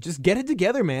 just get it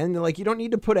together, man. Like, you don't need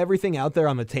to put everything out there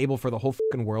on the table for the whole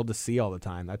fucking world to see all the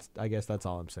time. I guess that's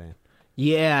all I'm saying.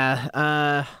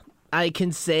 Yeah, I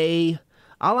can say...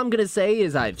 All I'm going to say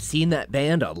is I've seen that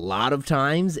band a lot of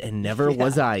times, and never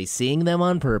was I seeing them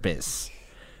on purpose.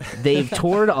 They've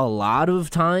toured a lot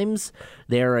of times.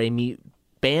 They're a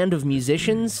band of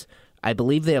musicians. I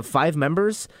believe they have 5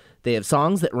 members. They have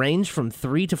songs that range from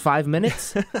 3 to 5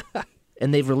 minutes,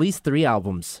 and they've released 3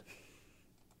 albums.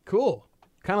 Cool.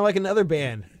 Kind of like another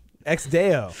band, Ex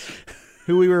Deo,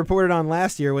 who we reported on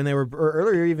last year when they were, or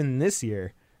earlier even this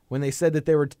year, when they said that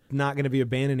they were not going to be a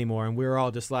band anymore, and we were all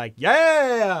just like,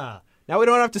 yeah! Now we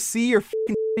don't have to see your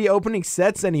fucking opening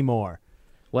sets anymore.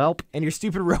 Well, And your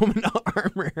stupid Roman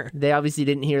armor. they obviously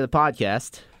didn't hear the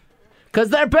podcast,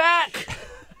 because they're back!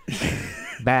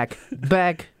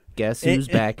 Back. Guess who's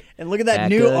back? And look at that Back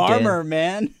new again. armor,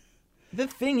 man. The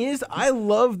thing is, I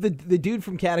love the dude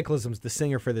from Cataclysm's the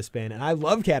singer for this band, and I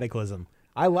love Cataclysm.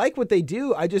 I like what they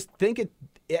do. I just think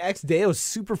Ex Deo is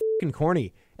super fucking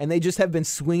corny, and they just have been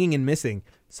swinging and missing.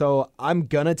 So I'm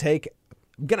gonna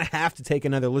have to take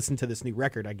another listen to this new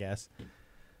record, I guess,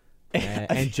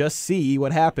 and just see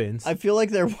what happens. I feel like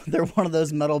they're one of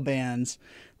those metal bands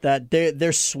that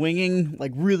they're swinging,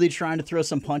 like really trying to throw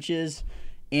some punches,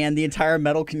 and the entire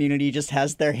metal community just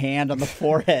has their hand on the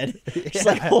forehead, just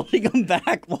like holding them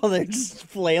back while they're just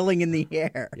flailing in the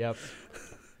air. Yep.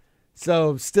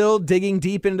 So still digging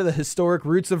deep into the historic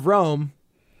roots of Rome,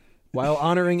 while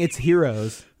honoring its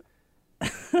heroes.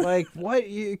 Like, what?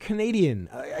 You're Canadian.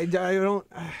 I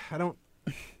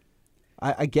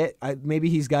get. Maybe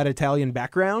he's got Italian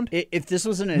background. If this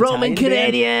was an Roman Italian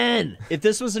Canadian! band, if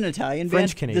this was an Italian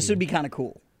French band, Canadian. this would be kind of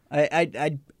cool.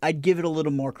 I'd give it a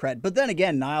little more credit. But then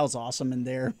again, Niall's awesome in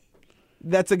there.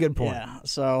 That's a good point. Yeah.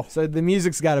 So So the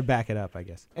music's got to back it up, I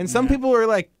guess. And some people are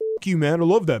like, "F you, man. I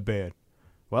love that band."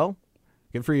 Well,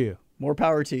 good for you. more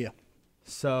power to you.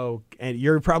 So, and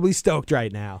you're probably stoked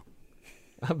right now,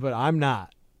 but I'm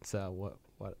not. So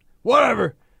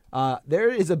whatever. There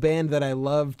is a band that I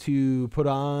love to put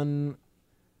on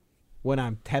when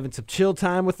I'm having some chill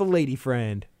time with a lady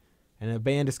friend, and the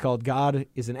band is called God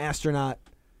is an Astronaut,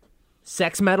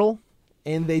 Sex metal?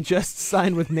 and they just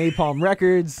signed with Napalm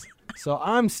Records. So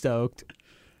I'm stoked.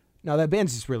 No, that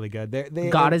band's just really good. They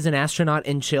God is an astronaut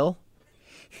and chill?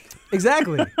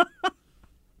 Exactly.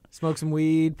 Smoke some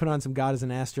weed, put on some God is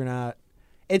an Astronaut.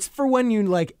 It's for when you,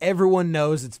 like, everyone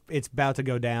knows it's about to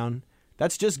go down.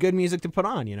 That's just good music to put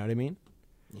on, you know what I mean?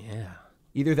 Yeah.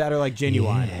 Either that or, like,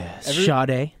 Genuine.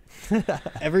 Sade.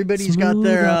 Everybody's got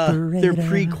their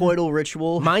pre-coital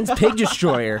ritual. Mine's Pig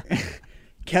Destroyer.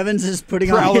 Kevin's is putting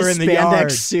on Prowler his in the yard.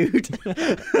 spandex suit.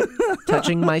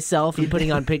 Touching myself and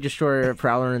putting on Pig Destroyer,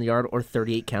 Prowler in the Yard, or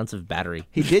 38 counts of battery.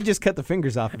 He did just cut the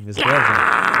fingers off of his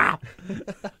girlfriend.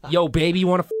 Yo, baby, you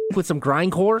want to with some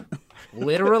grindcore?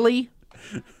 Literally?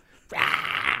 Do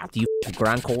you with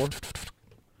grindcore?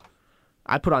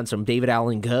 I put on some David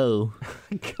Allen Coe.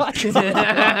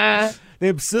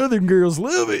 Them Southern girls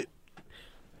love it.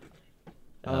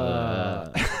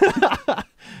 We're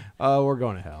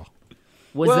going to hell.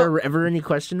 Was there ever any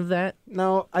question of that?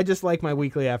 No, I just like my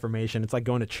weekly affirmation. It's like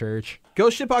going to church.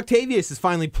 Ghost Ship Octavius is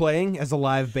finally playing as a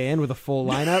live band with a full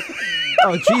lineup.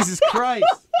 Oh, Jesus Christ.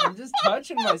 I'm just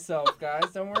touching myself, guys.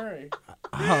 Don't worry.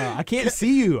 I can't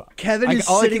see you. Kevin is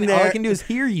all sitting All there. I can do is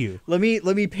hear you. Let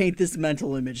me paint this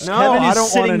mental image. No, Kevin I is don't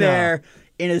sitting wanna know. there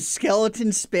in a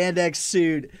skeleton spandex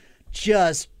suit,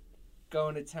 just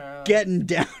Going to town. getting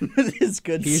down with his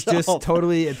good He's self. just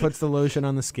totally, it puts the lotion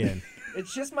on the skin.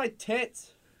 It's just my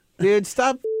tits. Dude,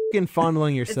 stop fucking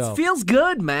fondling It yourself. feels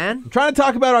good, man. I'm trying to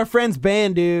talk about our friend's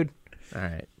band, dude. All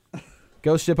right.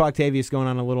 Ghost Ship Octavius going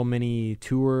on a little mini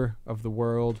tour of the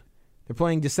world. They're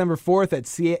playing December 4th at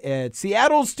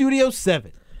Seattle Studio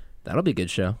 7. That'll be a good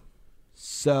show.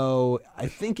 So I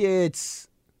think it's...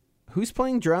 Who's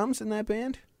playing drums in that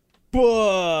band? Dude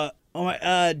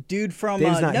from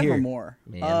Dave's not here. Nevermore.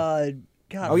 Man.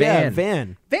 God, Oh, yeah,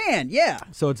 Van. Van, yeah.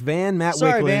 So it's Van, Matt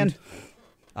Sorry, Wickland.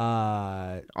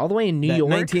 Van. All the way in New That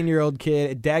York. 19-year-old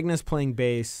kid. Dagna's playing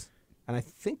bass. And I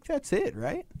think that's it,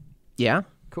 right? Yeah.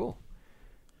 Cool.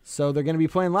 So they're going to be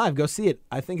playing live. Go see it.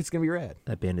 I think it's going to be rad.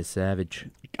 That band is savage.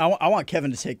 I want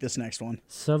Kevin to take this next one.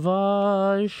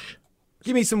 Savage.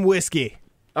 Give me some whiskey.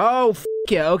 Oh,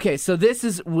 yeah. Okay, so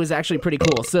this was actually pretty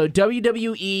cool. So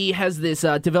WWE has this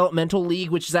developmental league,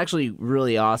 which is actually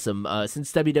really awesome.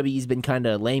 Since WWE's been kind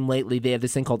of lame lately, they have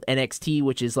this thing called NXT,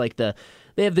 which is like they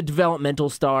have the developmental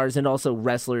stars and also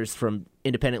wrestlers from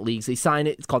independent leagues. They sign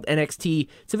it. It's called NXT.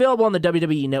 It's available on the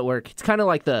WWE Network. It's kind of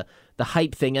like the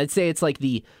hype thing. I'd say it's like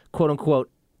the quote-unquote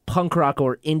punk rock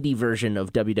or indie version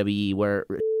of WWE, where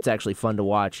it's actually fun to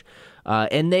watch.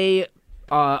 And they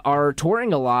are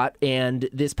touring a lot, and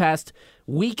this past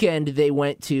weekend they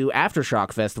went to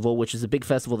Aftershock Festival, which is a big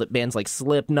festival that bands like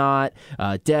Slipknot,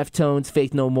 Deftones,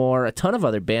 Faith No More, a ton of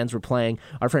other bands were playing.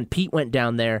 Our friend Pete went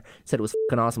down there, said it was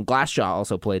fucking awesome. Glassjaw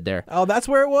also played there. Oh, that's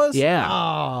where it was? Yeah.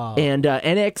 Oh. And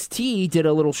NXT did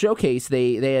a little showcase.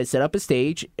 They had set up a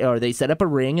stage, or they set up a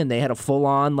ring, and they had a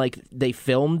full-on, like, they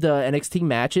filmed NXT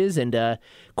matches, and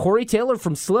Corey Taylor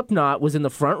from Slipknot was in the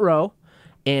front row,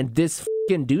 and this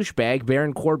fucking douchebag,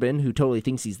 Baron Corbin, who totally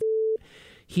thinks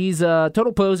he's a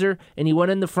total poser, and he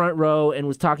went in the front row and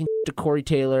was talking to Corey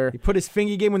Taylor. He put his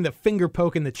finger, gave him the finger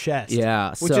poke in the chest.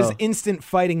 Yeah. Which is instant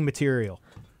fighting material.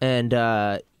 And,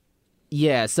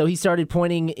 yeah, so he started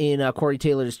pointing in Corey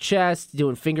Taylor's chest,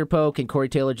 doing finger poke, and Corey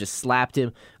Taylor just slapped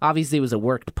him. Obviously, it was a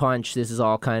worked punch. This is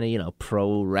all kind of,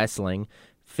 pro wrestling.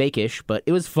 Fake-ish, but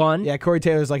it was fun. Yeah, Corey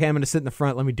Taylor's like, hey, I'm going to sit in the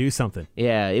front. Let me do something.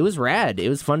 Yeah, it was rad. It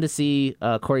was fun to see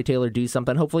Corey Taylor do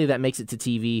something. Hopefully that makes it to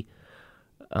TV.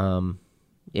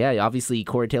 Yeah, obviously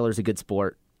Corey Taylor's a good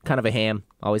sport. Kind of a ham.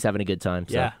 Always having a good time.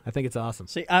 So. Yeah, I think it's awesome.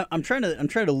 See, I'm trying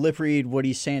to lip read what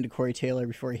he's saying to Corey Taylor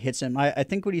before he hits him. I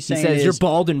think what he's saying he says, is, you're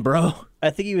balding, bro. I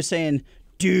think he was saying,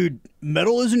 dude,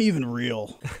 metal isn't even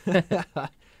real.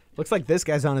 Looks like this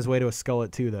guy's on his way to a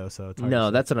skullet too, though. So it's hard to No,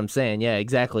 say. that's what I'm saying. Yeah,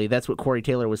 exactly. That's what Corey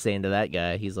Taylor was saying to that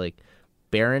guy. He's like,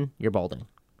 Baron, you're balding.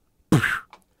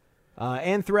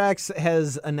 Anthrax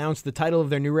has announced the title of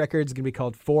their new record is going to be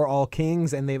called For All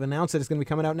Kings, and they've announced that it's going to be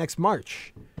coming out next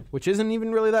March, which isn't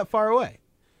even really that far away.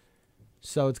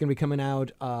 So it's going to be coming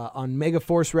out on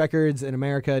Megaforce Records in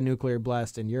America, Nuclear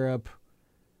Blast in Europe.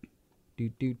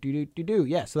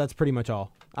 Yeah, so that's pretty much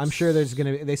all. I'm sure there's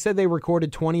going to be... They said they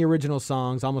recorded 20 original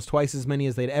songs, almost twice as many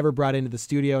as they'd ever brought into the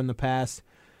studio in the past.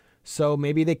 So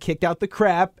maybe they kicked out the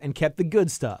crap and kept the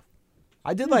good stuff.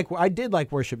 I did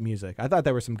like worship music. I thought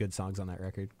there were some good songs on that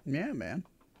record. Yeah, man.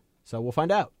 So we'll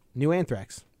find out. New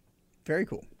Anthrax. Very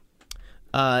cool.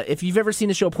 If you've ever seen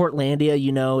the show Portlandia,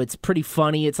 you know it's pretty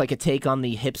funny. It's like a take on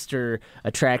the hipster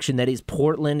attraction that is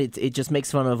Portland. It just makes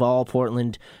fun of all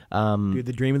Portland. Dude,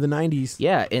 the dream of the 90s.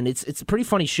 Yeah, and it's a pretty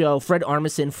funny show. Fred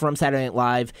Armisen from Saturday Night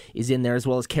Live is in there, as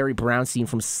well as Carrie Brownstein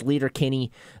from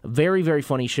Sleater-Kinney. Very, very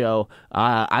funny show.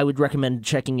 I would recommend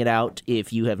checking it out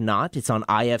if you have not. It's on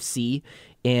IFC.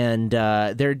 And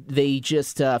they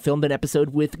just filmed an episode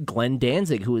with Glenn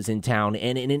Danzig, who was in town.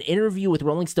 And in an interview with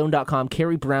RollingStone.com,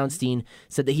 Carrie Brownstein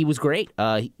said that he was great.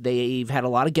 They've had a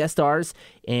lot of guest stars,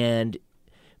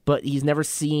 but he's never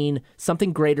seen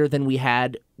something greater than we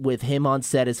had with him on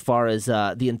set as far as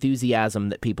the enthusiasm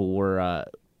that people were...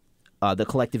 the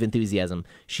collective enthusiasm.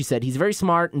 She said he's very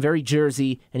smart and very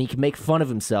Jersey, and he can make fun of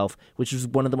himself, which is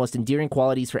one of the most endearing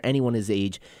qualities for anyone his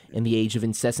age in the age of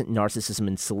incessant narcissism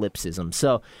and solipsism.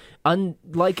 So,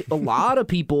 unlike a lot of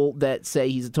people that say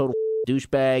he's a total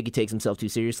douchebag, he takes himself too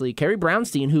seriously, Carrie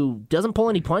Brownstein, who doesn't pull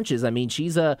any punches, I mean,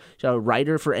 she's a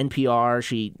writer for NPR,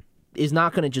 she is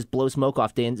not going to just blow smoke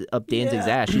off Danzig's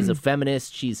ass. She's a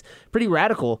feminist. She's pretty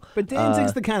radical. But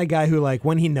Danzig's the kind of guy who, like,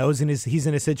 when he knows he's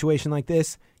in a situation like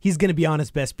this, he's going to be on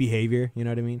his best behavior. You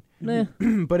know what I mean? Nah.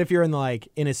 But if you're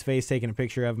in his face taking a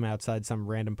picture of him outside some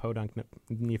random podunk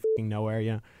nowhere,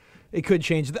 you know, it could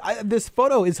change. This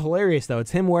photo is hilarious, though.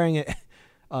 It's him wearing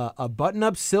a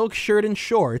button-up silk shirt and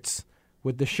shorts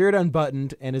with the shirt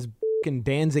unbuttoned and his fucking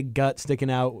Danzig gut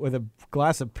sticking out with a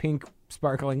glass of pink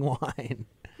sparkling wine.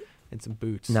 And some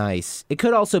boots. Nice. It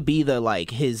could also be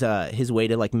his way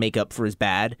to like make up for his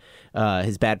bad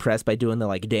press by doing the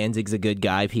like Danzig's a good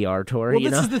guy PR tour. Well,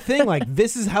 this is the thing. Like,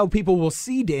 this is how people will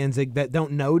see Danzig that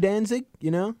don't know Danzig.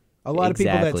 You know, a lot of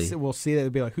people that will see that will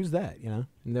be like, "Who's that?" You know,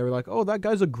 and they were like, "Oh, that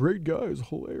guy's a great guy. He's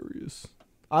hilarious."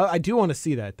 I do want to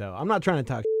see that though. I'm not trying to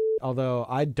talk, although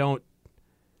I don't.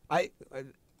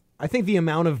 I think the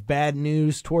amount of bad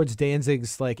news towards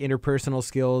Danzig's like interpersonal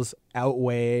skills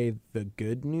outweigh the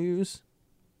good news.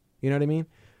 You know what I mean?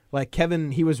 Like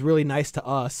Kevin, he was really nice to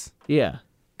us. Yeah.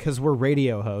 Because we're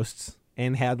radio hosts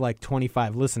and had like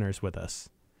 25 listeners with us.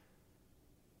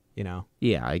 You know?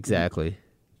 Yeah, exactly.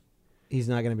 He's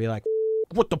not going to be like,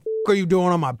 "What the f*** are you doing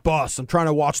on my bus? I'm trying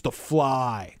to watch The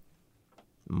Fly."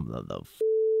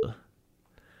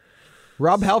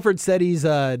 Rob Halford said he's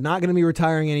not going to be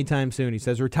retiring anytime soon. He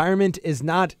says retirement is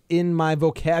not in my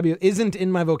isn't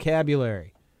in my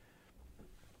vocabulary.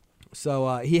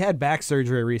 So he had back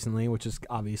surgery recently, which is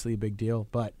obviously a big deal.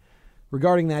 But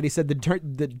regarding that, he said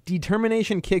the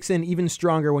determination kicks in even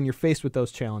stronger when you're faced with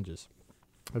those challenges.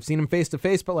 I've seen him face to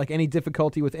face, but like any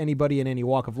difficulty with anybody in any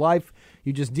walk of life,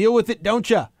 you just deal with it, don't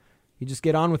ya? You just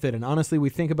get on with it. And honestly, we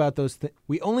think about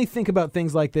we only think about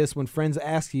things like this when friends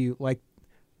ask you, like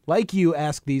you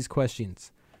ask these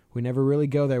questions. We never really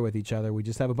go there with each other. We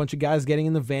just have a bunch of guys getting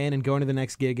in the van and going to the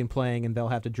next gig and playing, and they'll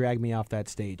have to drag me off that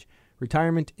stage.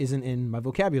 Retirement isn't in my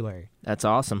vocabulary. That's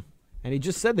awesome. And he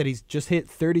just said that he's just hit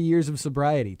 30 years of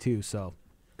sobriety, too, so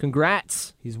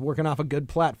Congrats. he's working off a good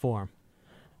platform.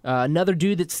 Another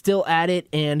dude that's still at it,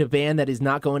 and a band that is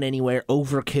not going anywhere,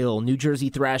 Overkill. New Jersey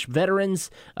thrash veterans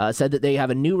said that they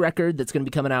have a new record that's going to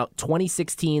be coming out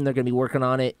 2016. They're going to be working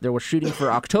on it. They were shooting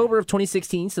for October of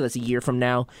 2016, so that's a year from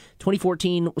now.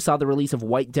 2014 saw the release of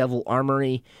White Devil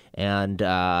Armory, and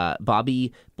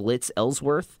Bobby Blitz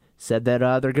Ellsworth said that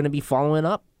they're going to be following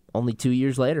up only 2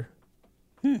 years later.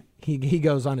 He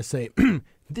goes on to say,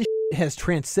 this has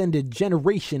transcended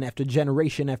generation after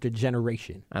generation after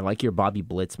generation. I like your Bobby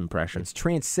Blitz impression. It's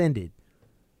transcended.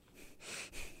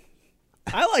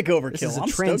 I like Overkill. This is a I'm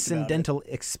stoked about transcendental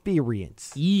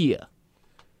experience. Yeah.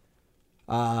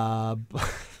 The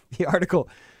article,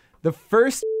 the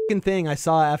first thing I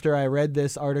saw after I read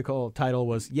this article title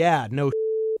was, yeah, no shit.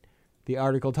 The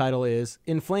article title is,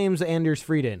 In Flames, Anders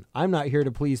Frieden. I'm not here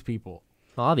to please people.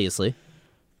 Obviously.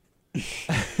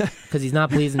 Because he's not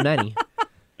pleasing many.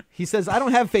 He says, I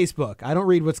don't have Facebook. I don't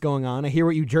read what's going on. I hear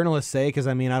what you journalists say because,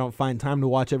 I don't find time to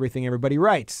watch everything everybody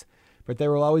writes. But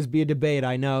there will always be a debate.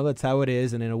 I know. That's how it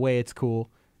is. And in a way, it's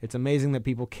cool. It's amazing that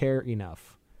people care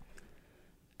enough.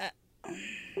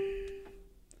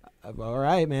 All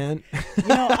right, man.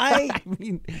 I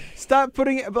stop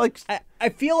putting it like... I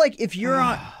feel like if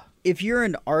you're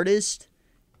an artist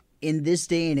in this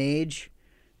day and age,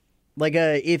 like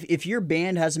if your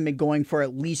band hasn't been going for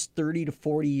at least 30 to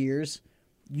 40 years,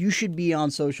 you should be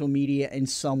on social media in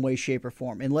some way, shape, or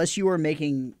form. Unless you are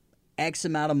making X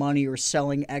amount of money or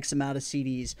selling X amount of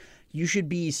CDs, you should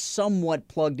be somewhat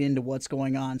plugged into what's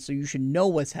going on. So you should know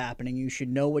what's happening. You should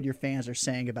know what your fans are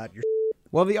saying about your.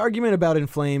 Well, the argument about In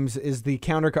Flames is the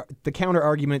counter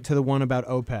argument to the one about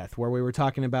Opeth, where we were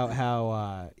talking about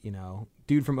how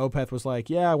dude from Opeth was like,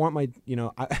 yeah, I want my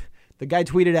the guy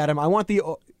tweeted at him, I want the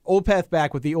Opeth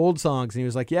back with the old songs, and he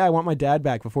was like, yeah, I want my dad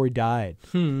back before he died.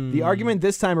 The argument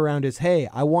this time around is, hey,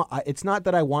 it's not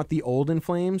that I want the old In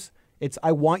Flames, it's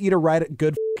I want you to write a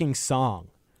good fucking song.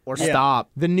 Or stop.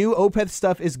 The new Opeth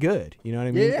stuff is good, you know what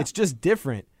I mean? Yeah. It's just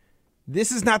different.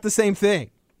 This is not the same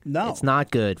thing. No. It's not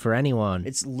good for anyone.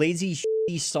 It's lazy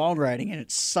songwriting, and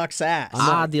it sucks ass.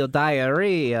 Audio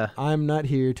diarrhea. I'm not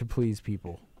here to please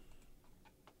people.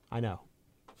 I know.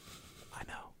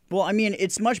 Well,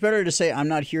 it's much better to say I'm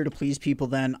not here to please people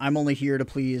than I'm only here to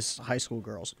please high school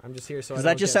girls. I'm just here so I Because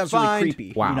don't that just get sounds fined. really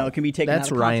creepy. Wow. It can be taken That's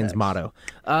out of Ryan's context.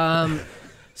 motto.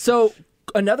 So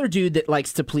another dude that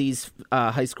likes to please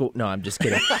high school. No, I'm just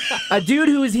kidding. A dude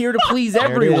who is here to please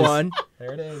everyone.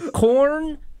 There it is.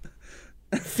 Corn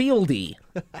Fieldy.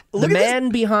 The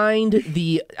man behind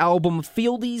the album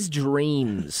Fieldy's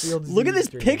Dreams. Look at this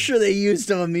picture they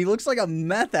used of him. He looks like a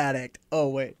meth addict. Oh,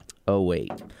 wait. Oh, wait.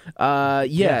 So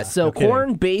no kidding.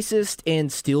 Korn bassist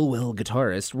and Stillwell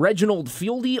guitarist Reginald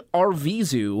Fieldy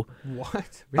Arvizu.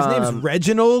 What? His name's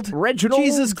Reginald? Reginald?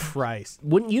 Jesus Christ.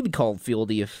 Wouldn't you be called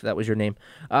Fieldy if that was your name?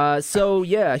 He was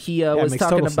makes talking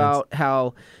total about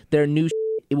how their new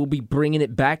it will be bringing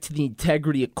it back to the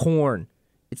integrity of Korn.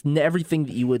 It's everything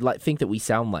that you would think that we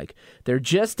sound like. They're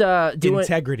just doing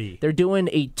integrity. They're doing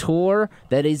a tour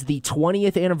that is the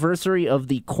 20th anniversary of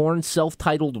the Korn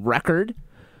self-titled record.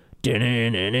 Are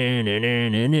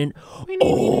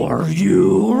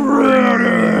you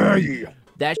ready?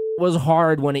 That was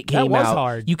hard when it came out. That was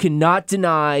hard. You cannot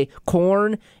deny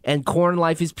Korn and Korn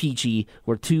Life is Peachy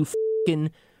were two fucking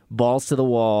balls to the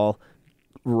wall,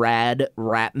 rad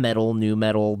rap metal, new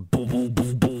metal, boo, boo,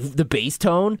 boo, boo. The bass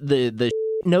tone, the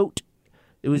note,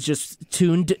 it was just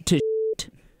tuned to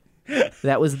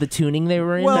that was the tuning they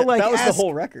were in. Well, That was the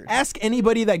whole record. Ask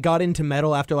anybody that got into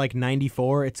metal after like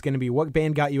 94. It's going to be, what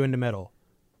band got you into metal?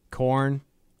 Korn,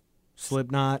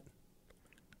 Slipknot,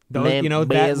 those,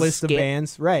 that list of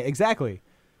bands. Right, exactly.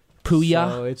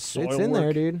 Puya. So it's in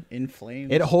there, dude. In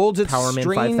Flames. It holds its Powerman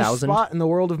strange 5000. spot in the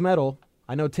world of metal.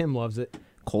 I know Tim loves it.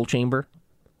 Coal Chamber.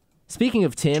 Speaking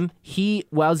of Tim,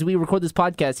 as we record this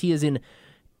podcast, he is in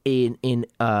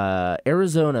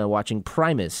Arizona watching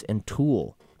Primus and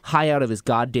Tool. High out of his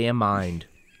goddamn mind.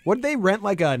 What did they rent,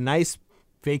 like a nice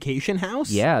vacation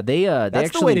house? Yeah, they That's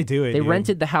actually, the way to do it, They dude.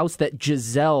 rented the house that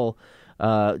Giselle,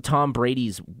 Tom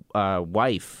Brady's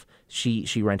wife,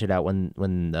 she rented out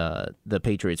when the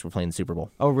Patriots were playing the Super Bowl.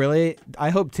 Oh, really? I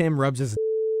hope Tim rubs his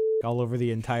all over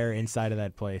the entire inside of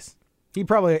that place. He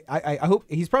probably, I hope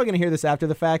he's probably gonna hear this after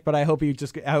the fact, but I hope he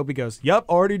goes, "Yup,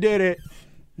 already did it."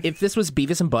 If this was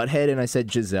Beavis and Butthead and I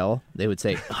said Giselle, they would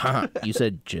say, you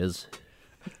said Jiz.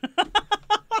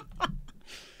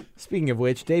 Speaking of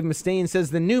which, Dave Mustaine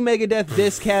says the new Megadeth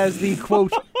disc has the,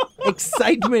 quote,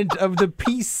 excitement of the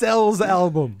Peace Sells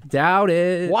album. Doubt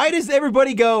it. Why does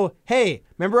everybody go, hey,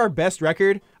 remember our best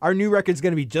record? Our new record's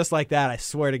going to be just like that, I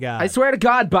swear to God. I swear to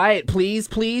God, buy it, please,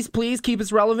 please, please. Keep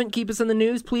us relevant, keep us in the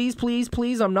news, please, please,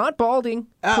 please. I'm not balding,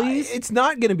 please. It's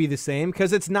not going to be the same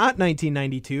because it's not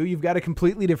 1992. You've got a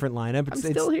completely different lineup. I'm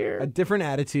still here. A different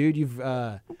attitude.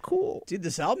 I'm cool. Dude,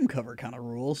 this album cover kind of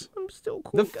rules. I'm still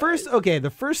cool.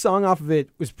 The first song off of it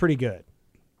was pretty good.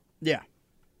 Yeah.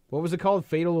 What was it called?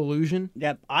 Fatal Illusion?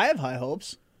 Yeah, I have high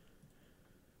hopes.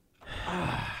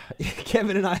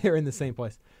 Kevin and I are in the same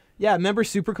place. Yeah, remember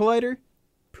Super Collider?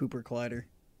 Pooper Collider.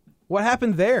 What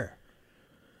happened there?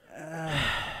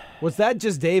 Was that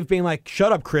just Dave being like,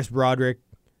 shut up, Chris Broderick.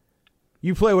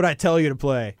 You play what I tell you to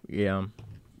play. Yeah.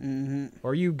 Mm-hmm.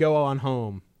 Or you go on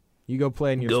home. You go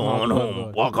play in your Go small on club.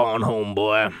 home. Walk on home,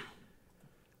 boy.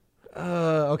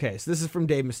 Okay, so this is from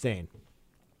Dave Mustaine.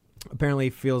 Apparently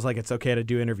feels like it's okay to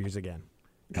do interviews again.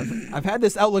 I've had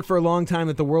this outlook for a long time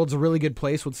that the world's a really good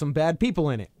place with some bad people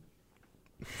in it.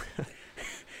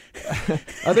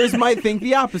 Others might think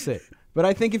the opposite, but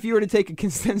I think if you were to take a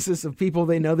consensus of people,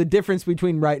 they know the difference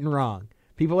between right and wrong.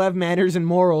 People have manners and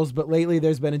morals, but lately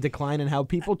there's been a decline in how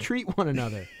people treat one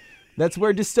another. That's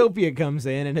where dystopia comes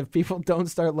in, and if people don't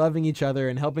start loving each other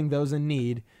and helping those in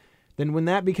need, then when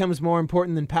that becomes more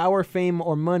important than power, fame,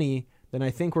 or money, then I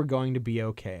think we're going to be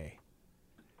okay.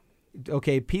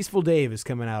 Okay, Peaceful Dave is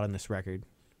coming out on this record.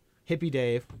 Hippie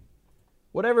Dave.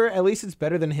 Whatever, at least it's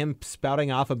better than him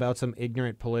spouting off about some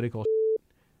ignorant political shit,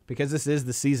 because this is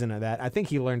the season of that. I think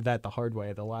he learned that the hard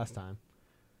way the last time,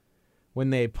 when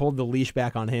they pulled the leash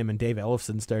back on him and Dave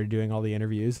Ellefson started doing all the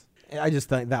interviews. I just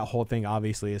think that whole thing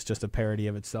obviously is just a parody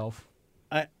of itself.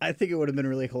 I think it would have been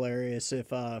really hilarious if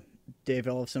Dave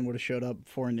Ellefson would have showed up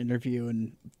for an interview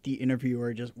and the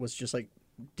interviewer was just like,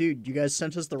 dude, you guys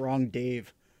sent us the wrong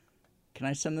Dave. Can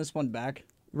I send this one back?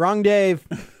 Wrong Dave.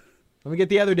 Let me get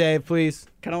the other Dave, please.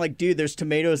 Kind of like, dude, there's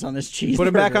tomatoes on this cheeseburger. Put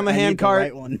him back on the I need hand cart.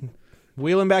 right one.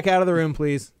 Wheel him back out of the room,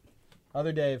 please.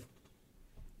 Other Dave.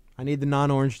 I need the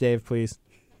non-orange Dave, please.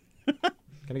 Can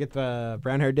I get the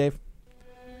brown-haired Dave?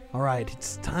 All right,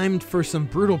 it's time for some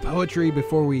brutal poetry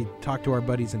before we talk to our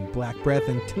buddies in Black Breath.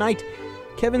 And tonight,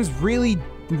 Kevin's really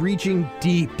reaching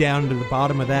deep down to the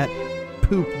bottom of that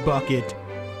poop bucket.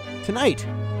 Tonight,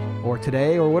 or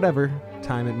today, or whatever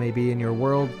time it may be in your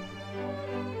world,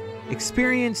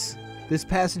 experience this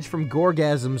passage from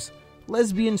Gorgasm's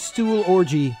Lesbian Stool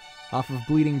Orgy off of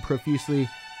Bleeding Profusely.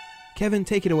 Kevin,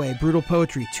 take it away. Brutal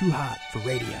poetry, too hot for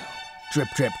radio. Drip,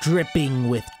 drip, dripping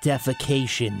with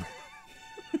defecation.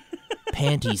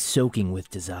 Panties soaking with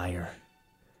desire.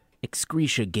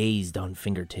 Excretia gazed on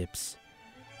fingertips.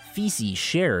 Feces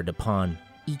shared upon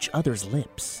each other's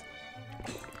lips.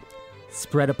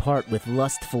 Spread apart with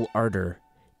lustful ardor,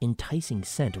 enticing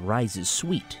scent rises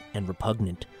sweet and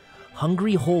repugnant.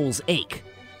 Hungry holes ache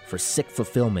for sick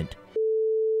fulfillment.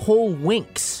 Hole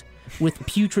winks with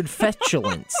putrid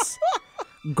fetulence.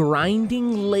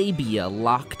 Grinding labia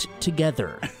locked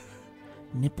together.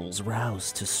 Nipples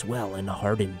roused to swell and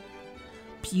harden.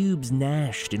 Pubes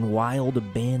gnashed in wild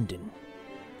abandon.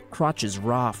 Crotches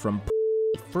raw from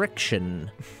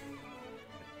friction.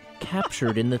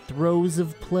 Captured in the throes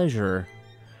of pleasure.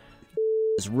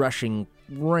 Is rushing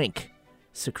rank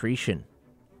secretion.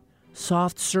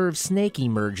 Soft serve snake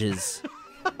emerges.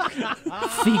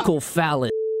 Fecal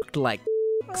phallus like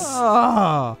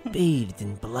bathed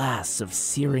in blasts of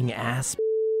searing ass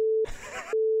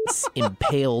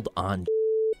impaled on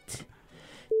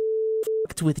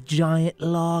with giant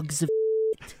logs of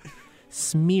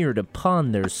smeared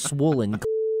upon their swollen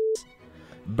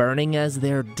burning as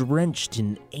they're drenched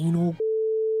in anal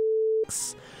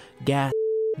gas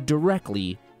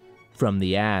directly from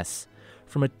the ass,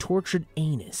 from a tortured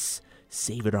anus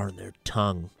savored on their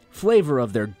tongue, flavor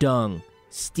of their dung,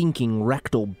 stinking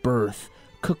rectal birth,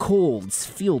 cuckolds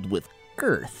filled with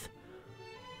girth,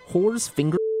 whores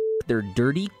finger their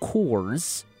dirty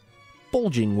cores,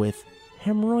 bulging with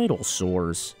hemorrhoidal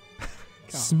sores,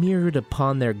 smeared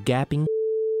upon their gapping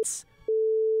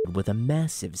with a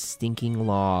massive stinking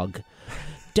log,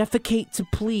 defecate to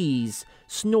please,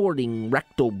 snorting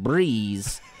rectal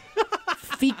breeze,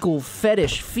 fecal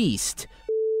fetish feast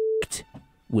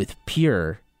with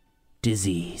pure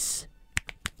disease.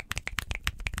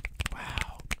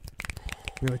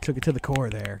 Really took it to the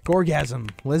core there. Gorgasm,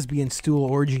 lesbian stool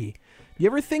orgy. You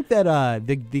ever think that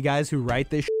the guys who write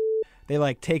this they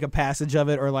like take a passage of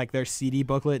it or like their CD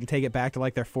booklet and take it back to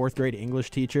like their 4th grade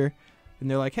English teacher? And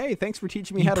they're like, hey, thanks for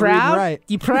teaching me how to read and write.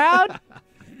 You proud?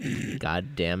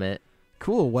 God damn it.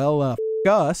 Cool. Well,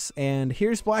 us. And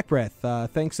here's Black Breath.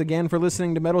 Thanks again for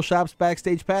listening to Metal Shop's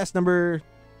Backstage Pass number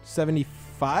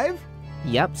 75?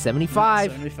 Yep,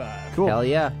 75. 75. Cool. Hell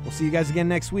yeah. We'll see you guys again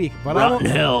next week. But Rotten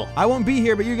hell. I won't be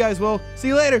here, but you guys will. See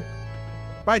you later.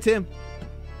 Bye, Tim.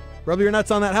 Rub your nuts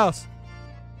on that house.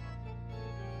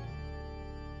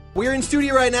 We're in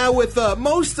studio right now with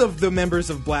most of the members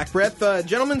of Black Breath.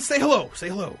 Gentlemen, say hello. Say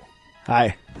hello.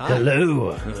 Hi.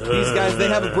 Hello. These guys, they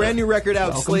have a brand new record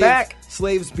out. Welcome back.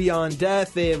 Slaves Beyond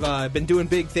Death. They've been doing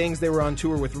big things. They were on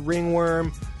tour with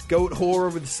Ringworm, Goat Whore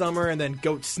over the summer, and then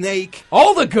Goat Snake.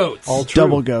 All the goats. All true.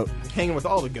 Double goat. Hanging with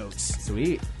all the goats.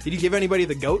 Sweet. Did you give anybody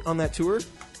the goat on that tour?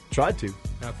 Tried to.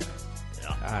 Okay.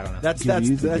 I don't know. That's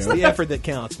you the that's goat. the effort that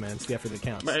counts, man. It's the effort that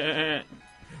counts.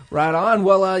 Right on.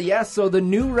 Well, yeah, so the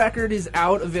new record is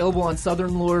out, available on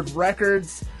Southern Lord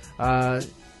Records.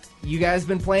 You guys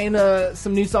been playing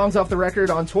some new songs off the record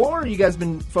on tour, or you guys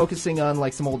been focusing on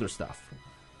like some older stuff?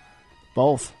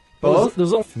 Both. Both?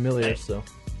 There's all familiar, so.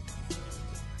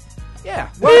 Yeah.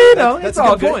 Well, you know, That's it's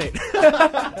all a good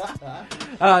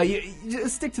point. You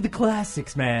just stick to the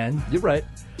classics, man. You're right.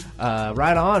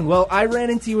 Right on. Well, I ran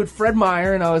into you at Fred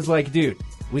Meyer, and I was like, dude,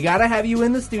 we gotta have you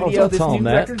in the studio. don't This tell new him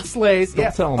that. record slays. Don't yeah.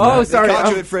 tell him oh, that. sorry. They caught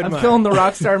you I'm, at Fred I'm Meyer. killing the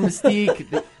Rockstar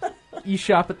mystique. You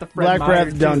shop at the Fred Black Meyer.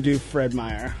 Breath too. don't do Fred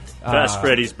Meyer. Best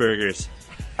Freddy's Burgers.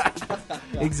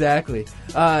 Exactly.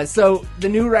 So the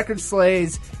new record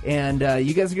slays, and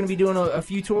you guys are going to be doing a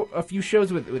few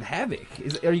shows with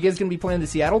Havoc. Are you guys going to be playing the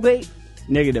Seattle date?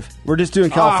 Negative. We're just doing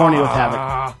California with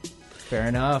Havoc. Fair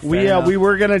enough. We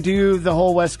were gonna do the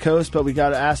whole West Coast, but we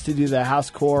got asked to do the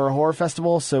Housecore Horror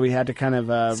Festival, so we had to kind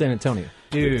of San Antonio.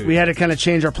 Dude, we had to kind of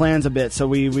change our plans a bit. So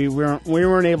we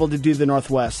weren't able to do the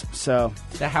Northwest. So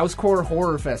the Housecore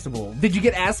Horror Festival. Did you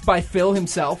get asked by Phil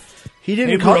himself? he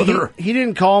didn't Hey, call. brother. He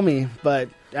didn't call me, but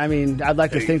I mean, I'd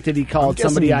like to think that he called Guessing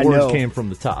somebody I word know. came from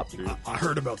the top. I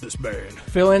heard about this band.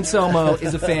 Phil Anselmo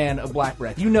is a fan of Black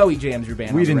Breath. You know he jams your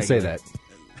band. We on the didn't say regular. that.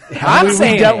 I'm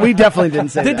saying it. we definitely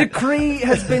didn't say The that. decree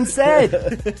has been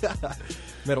said.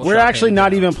 We're actually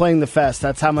not even playing the fest.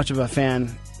 That's how much of a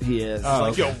fan he is.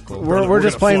 Like, yo, we're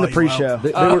just playing the pre-show.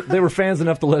 They were fans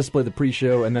enough to let us play the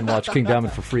pre-show and then watch King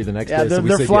Diamond for free the next Yeah, day. So we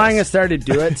they're said flying yes. us there to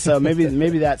do it, so maybe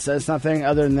that says something.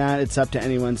 Other than that, it's up to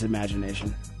anyone's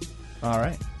imagination. All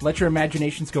right. Let your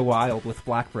imaginations go wild with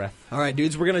Black Breath. All right,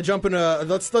 dudes, we're gonna jump into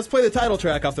let's play the title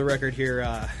track off the record here.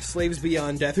 Slaves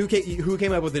Beyond Death. Who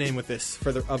came up with the name with this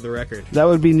of the record? That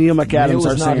would be Neil McAdams, Neil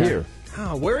our is not singer. here.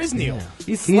 Oh, where is Neil?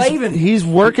 He's slaving. He's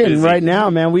working right now,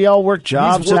 man. We all work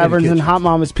jobs, working taverns, and kitchen. Hot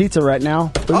Mama's Pizza right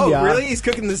now. Oh, Booyah. really? He's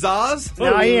cooking the Zaz?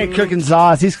 No, he ain't cooking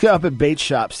Zaws. He's up at Bait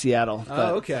Shop, Seattle. But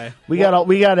Oh, okay. We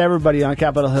got everybody on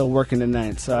Capitol Hill working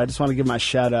tonight, so I just want to give my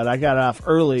shout out. I got off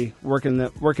early working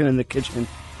in the kitchen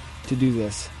to do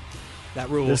this. That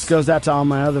rules. This goes out to all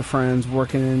my other friends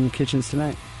working in kitchens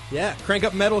tonight. Yeah, crank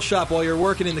up Metal Shop while you're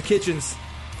working in the kitchens.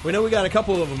 We know we got a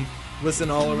couple of them listening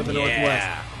all over the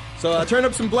Northwest. So turn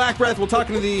up some Black Breath. We'll talk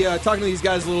to these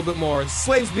guys a little bit more.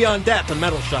 Slaves Beyond Death and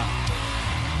Metal Shop.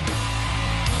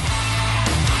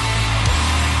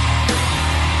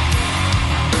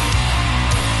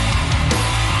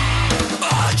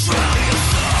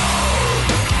 I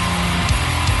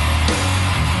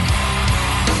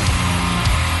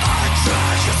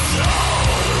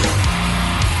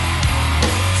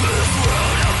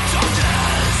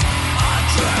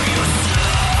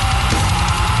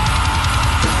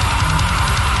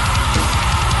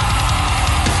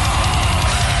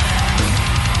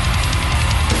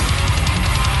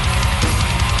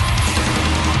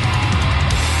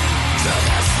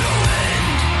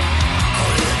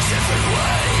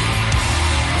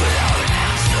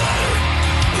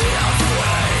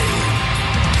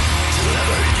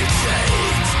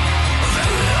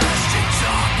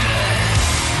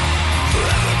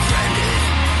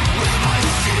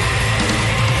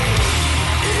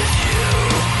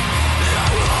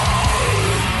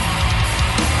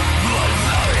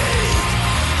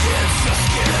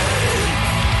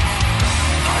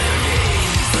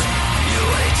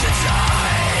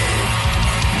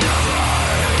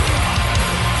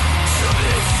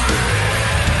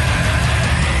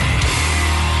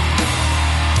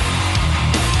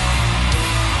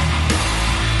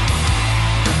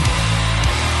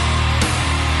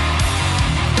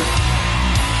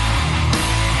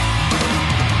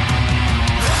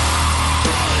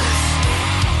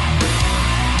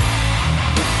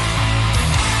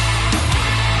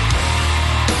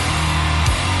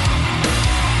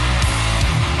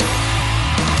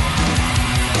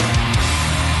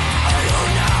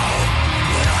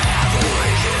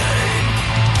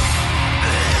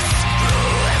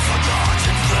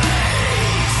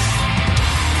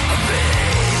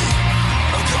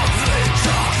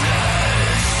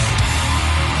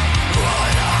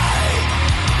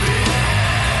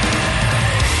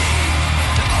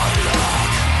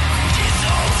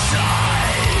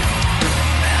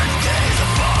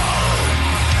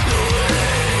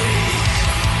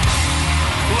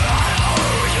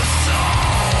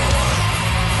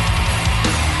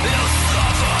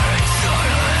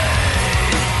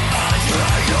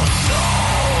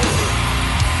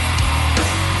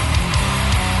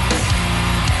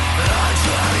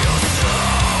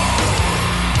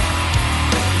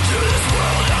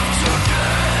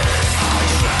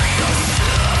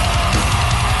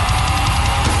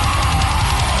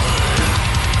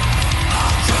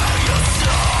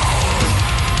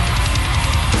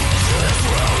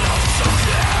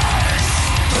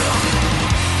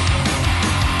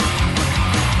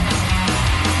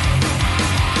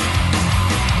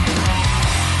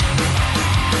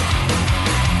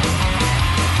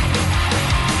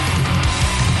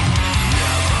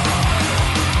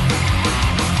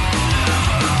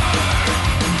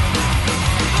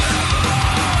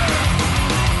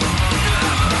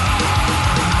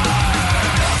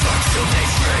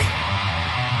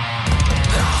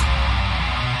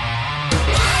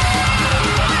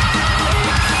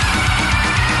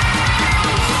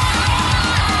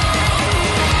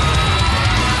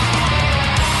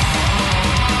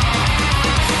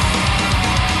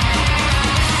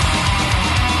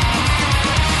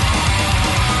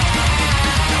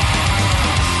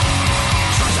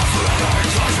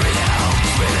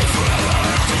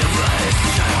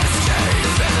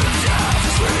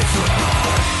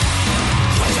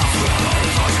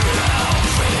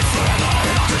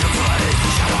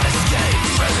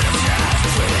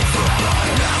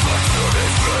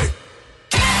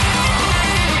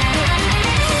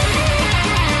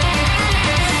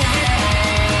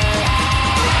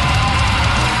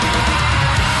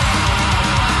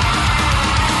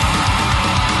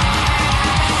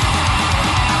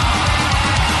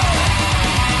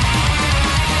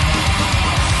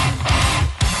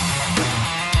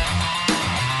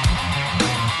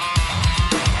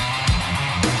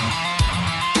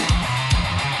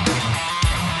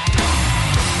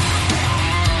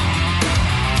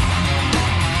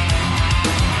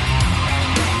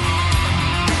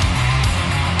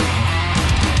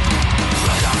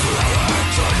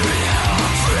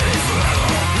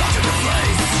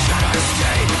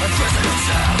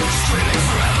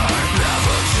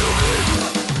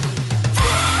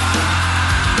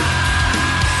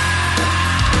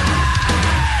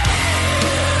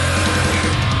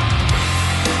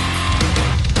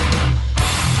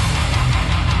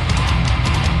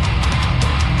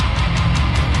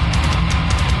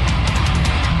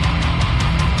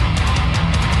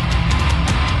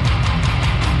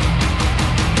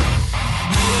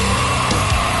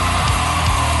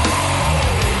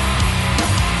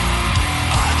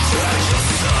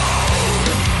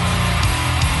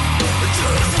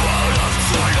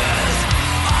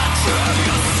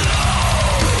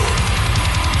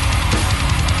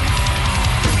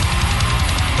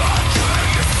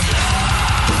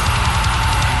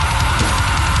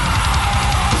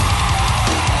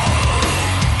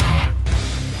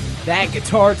That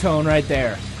guitar tone right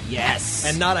there. Yes.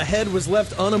 And not a head was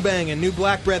left on a bang. And new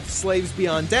Black Breath, Slaves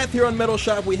Beyond Death here on Metal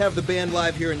Shop. We have the band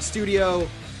live here in studio.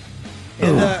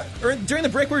 And during the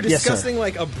break, we were discussing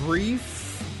like a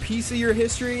brief piece of your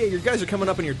history. You guys are coming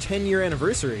up on your 10-year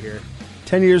anniversary here.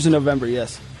 10 years in November,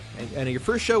 yes. And your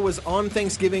first show was on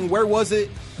Thanksgiving. Where was it?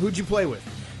 Who'd you play with?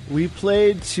 We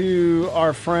played to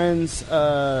our friend's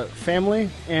family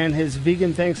and his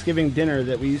vegan Thanksgiving dinner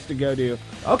that we used to go to.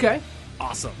 Okay.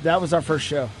 Awesome. That was our first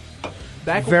show.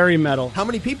 Very metal. How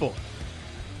many people?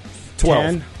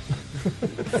 12.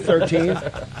 13.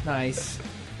 Nice.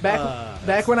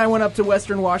 Back when I went up to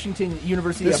Western Washington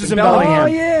University, This up was in in Bellingham.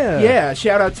 Bellingham. Yeah,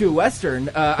 shout out to Western.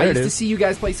 I used it to is. see you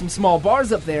guys play some small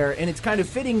bars up there, and it's kind of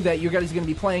fitting that you guys are going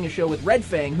to be playing a show with Red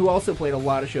Fang, who also played a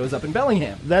lot of shows up in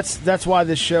Bellingham. That's why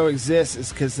this show exists,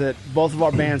 is because that both of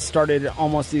our bands started at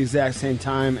almost the exact same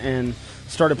time and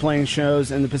started playing shows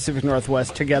in the Pacific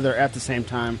Northwest together at the same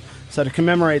time. So to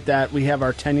commemorate that, we have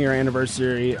our 10-year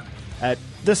anniversary at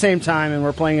the same time, and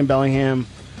we're playing in Bellingham.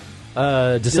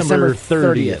 December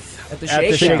 30th. At the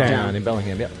Shakedown in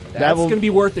Bellingham, yeah. That's going to be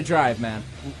worth the drive, man.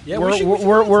 Yeah,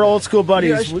 we're old school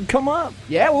buddies. Come up.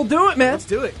 Yeah, we'll do it, man. Let's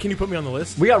do it. Can you put me on the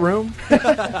list? We got room.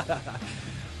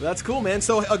 That's cool, man.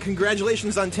 So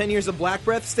congratulations on 10 years of Black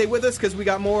Breath. Stay with us because we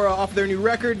got more off their new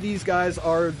record. These guys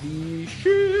are the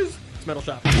Shiz. It's Metal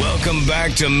Shop. Welcome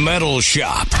back to Metal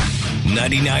Shop.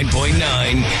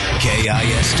 99.9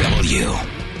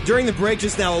 KISW. During the break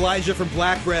just now, Elijah from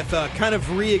Black Breath kind of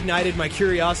reignited my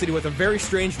curiosity with a very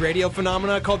strange radio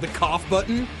phenomena called the cough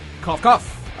button. Cough,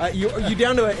 cough. You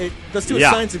down to let's do a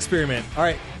Yeah. science experiment. All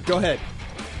right, go ahead.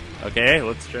 Okay,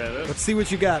 let's try this. Let's see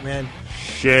what you got, man.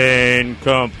 Shane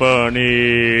Company.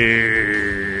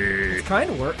 It's kind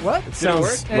of work. What? Did it Sounds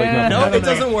work? like nothing. No, it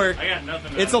doesn't work. I got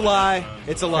nothing. It's a lie.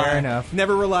 It's a lie. Fair enough.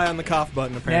 Never rely on the cough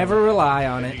button, apparently. Never rely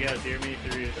on You it. guys hear me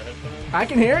through the headphones? I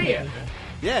can hear you.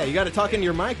 Yeah, you got to talk into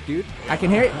your mic, dude. I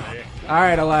can hear you. All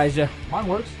right, Elijah. Mine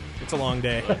works. It's a long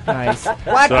day. Nice.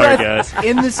 Black Sorry, Breath guys.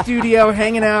 in the studio,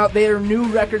 hanging out. Their new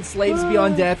record, Slaves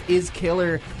Beyond Death, is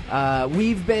killer.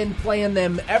 We've been playing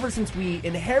them ever since we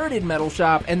inherited Metal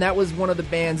Shop, and that was one of the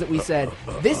bands that we said,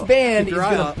 this band Keep is your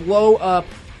eye going up. to blow up.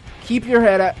 Keep your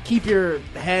head up. Keep your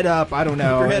head up. I don't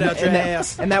know. Keep your head out your and that,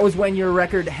 ass. And that was when your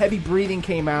record, Heavy Breathing,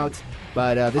 came out.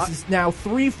 But this is now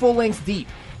 3 full lengths deep,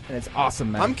 and it's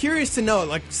awesome, man. I'm curious to know,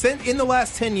 like, in the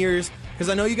last 10 years, because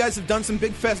I know you guys have done some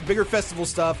bigger festival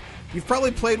stuff. You've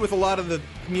probably played with a lot of the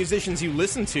musicians you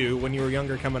listened to when you were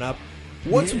younger coming up.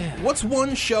 What's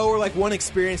one show or like one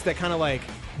experience that kind of like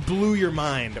blew your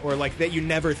mind, or like that you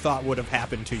never thought would have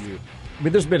happened to you? I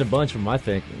mean, there's been a bunch of them, I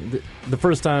think. The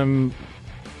first time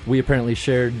we apparently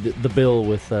shared the bill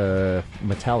with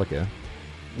Metallica.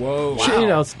 Whoa. You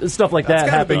know, stuff like That's that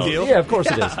kind of a big happens. deal. Yeah, of course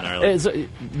Gnarly. it is.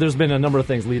 There's been a number of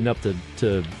things leading up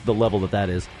to the level that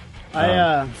is.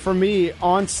 For me,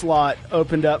 Onslaught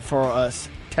opened up for us,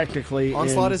 technically.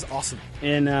 Onslaught is awesome.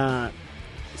 In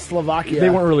Slovakia. They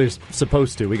weren't really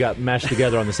supposed to. We got mashed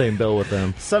together on the same bill with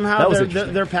them. Somehow That was their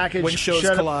interesting. their package When shows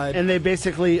showed up, collide. and they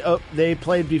basically they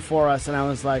played before us, and I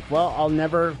was like, well, I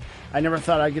never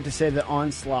thought I'd get to say that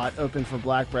Onslaught opened for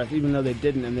Black Breath, even though they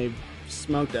didn't, and they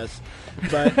smoked us.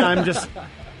 But I'm just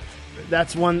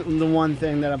that's the one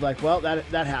thing that I'm like, well,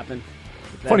 that happened.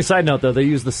 Funny side note, though, they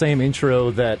used the same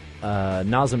intro that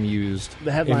Nazem used.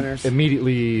 The headliners.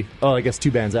 Immediately, I guess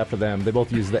 2 bands after them. They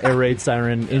both used the Air Raid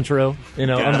Siren intro,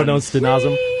 unbeknownst to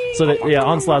Nazem. So,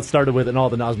 Onslaught started with it, and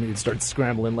all the Nazem dudes started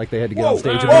scrambling like they had to get on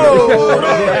stage.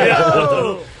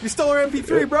 You stole our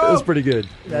MP3, bro. It was pretty good.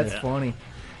 That's funny.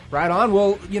 Right on.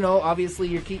 Well, obviously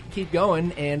you keep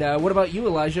going. And what about you,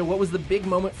 Elijah? What was the big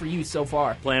moment for you so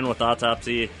far? Playing with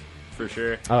Autopsy, for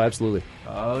sure. Oh, absolutely.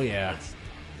 Oh, yeah.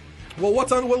 Well,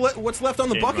 what's left on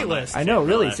the Changed bucket my list? I know,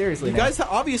 really, seriously. You now. guys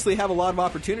obviously have a lot of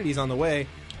opportunities on the way.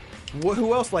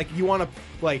 Who else? Like, you want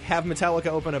to have Metallica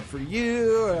open up for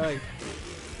you? Or, like,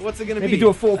 what's it going to be? Maybe do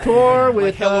a full tour with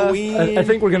like Halloween. I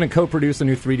think we're going to co-produce a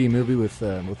new 3D movie with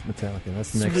Metallica.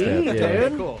 That's the next Sweet, step.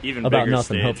 dude. Cool. Even About bigger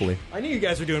nothing, stage. hopefully. I knew you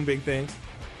guys were doing big things.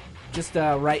 Just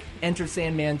write Enter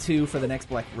Sandman 2 for the next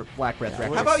Black Breath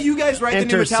record. How about you guys write the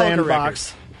new Enter Metallica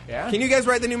Sandbox. record? Yeah. Can you guys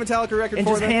write the new Metallica record And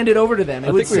for just them? hand it over to them. It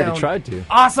I would think we already sound tried to.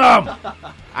 awesome.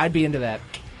 I'd be into that.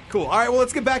 Cool. All right. Well,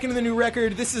 let's get back into the new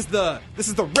record. This is the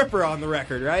ripper on the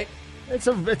record, right? It's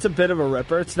a bit of a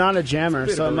ripper. It's not a jammer,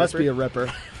 It's a bit so of it a must ripper. be a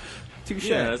ripper. Touche.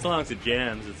 Yeah, as long as it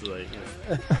jams, it's like...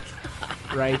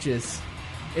 Righteous.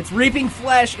 It's Reaping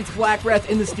Flesh. It's Black Breath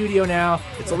in the studio now.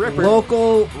 It's a ripper.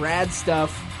 Local, rad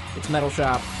stuff. It's Metal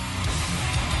Shop.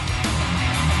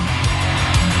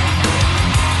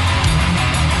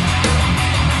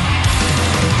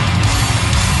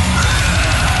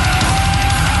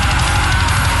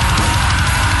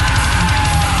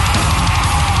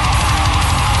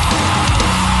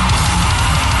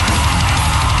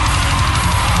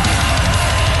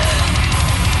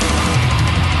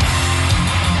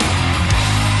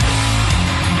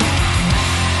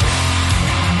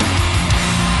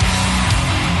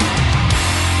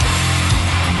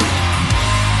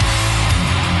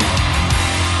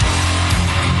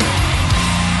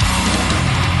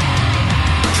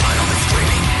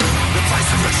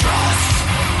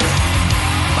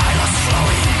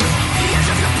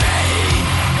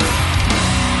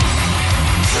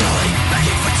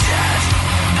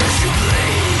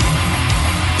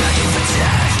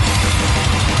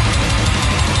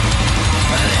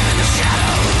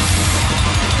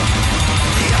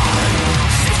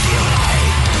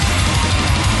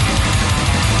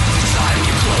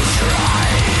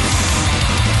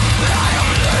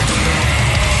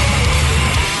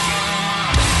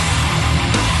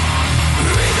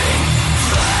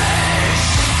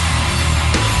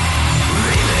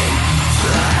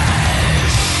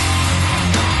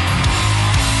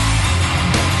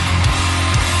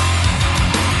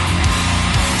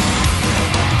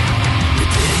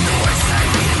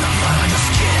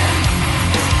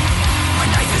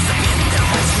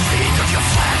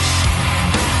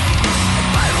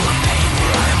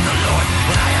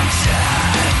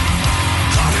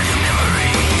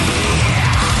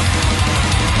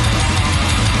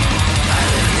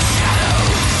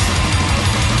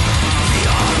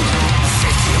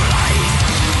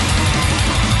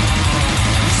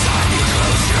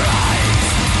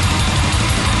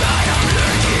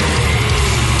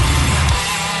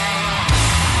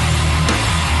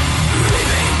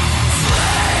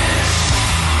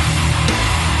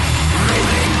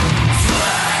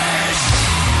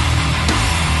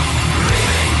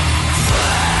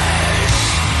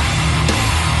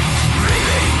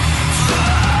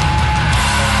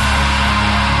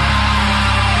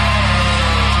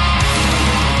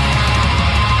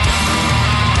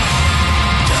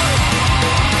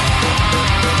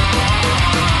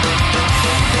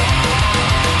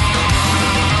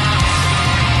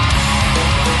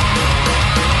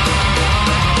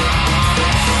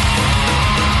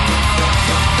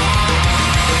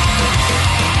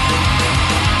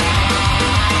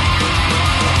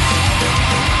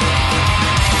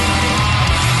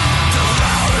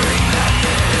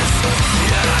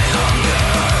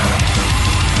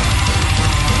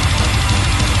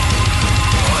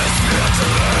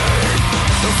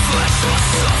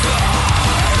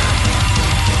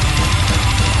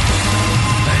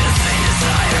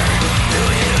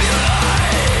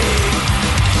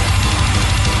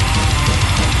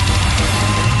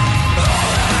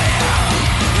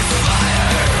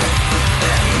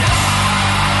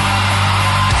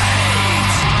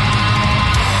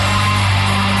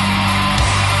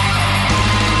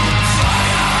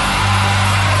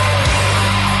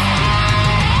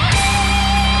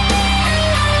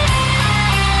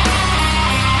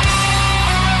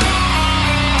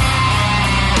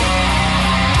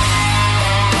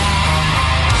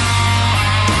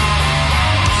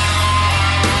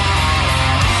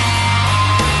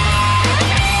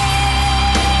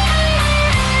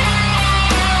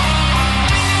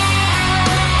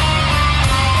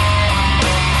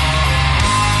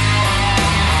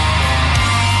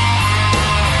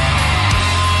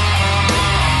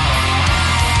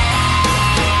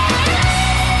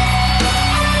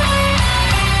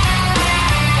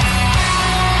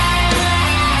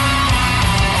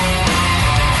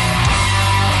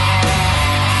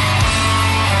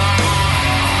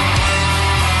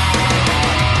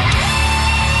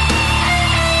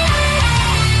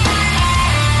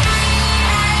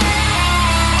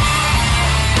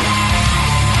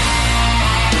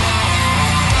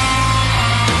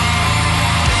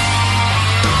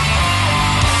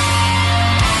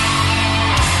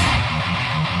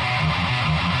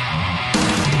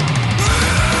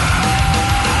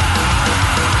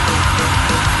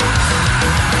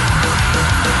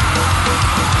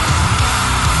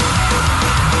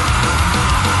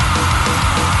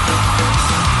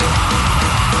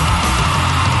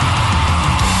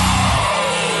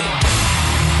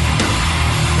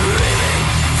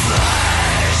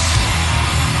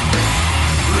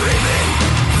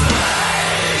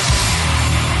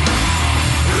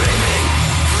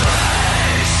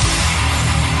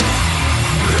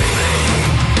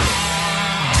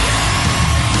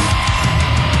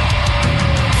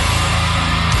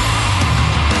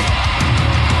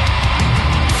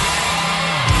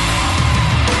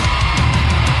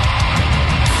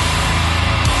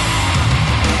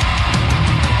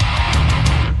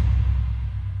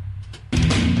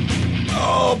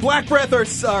 Breath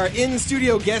are our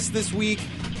in-studio guests this week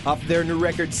off their new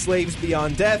record, Slaves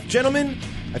Beyond Death. Gentlemen,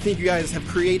 I think you guys have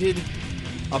created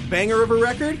a banger of a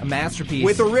record. A masterpiece.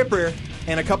 With a ripper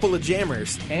and a couple of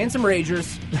jammers. And some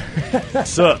ragers.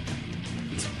 Sup?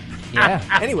 Yeah.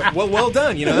 Anyway, well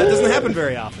done. You know, that doesn't happen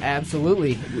very often.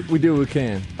 Absolutely. We do what we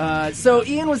can. So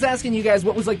Ian was asking you guys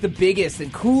what was like the biggest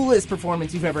and coolest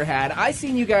performance you've ever had. I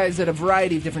seen you guys at a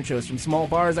variety of different shows, from small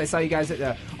bars. I saw you guys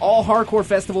at all hardcore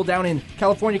festival down in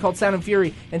California called Sound and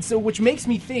Fury, and so which makes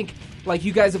me think like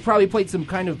you guys have probably played some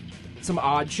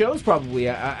odd shows probably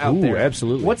out there.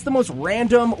 Absolutely. What's the most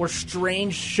random or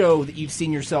strange show that you've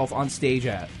seen yourself on stage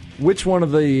at? Which one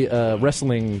of the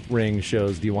wrestling ring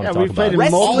shows do you want to talk we've played about?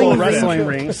 in multiple wrestling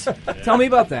rings. Tell me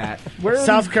about that. Where are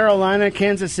South Carolina,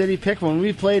 Kansas City, pick one.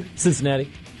 We played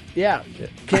Cincinnati. Yeah,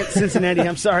 Cincinnati.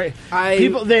 I'm sorry.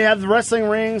 People, they have the wrestling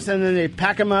rings, and then they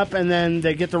pack them up, and then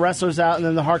they get the wrestlers out, and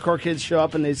then the hardcore kids show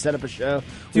up, and they set up a show.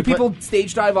 Do people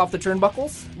stage dive off the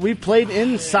turnbuckles? We played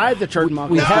inside the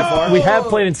turnbuckles. We have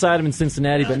played inside them in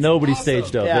Cincinnati, but nobody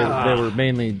staged up. Yeah. They were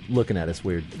mainly looking at us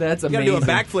weird. That's You amazing. gotta do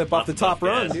a backflip off the top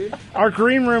run, dude. Our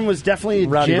green room was definitely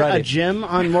Rowdy a Roddy. gym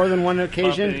on more than one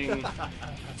occasion.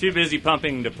 Too busy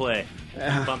pumping to play.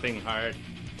 Pumping hard.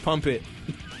 Pump it.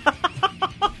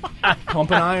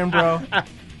 Pumping iron, bro.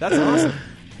 That's awesome.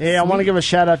 Hey, I want to give a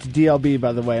shout out to DLB,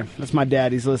 by the way. That's my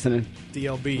dad. He's listening.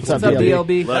 DLB. What's What's up,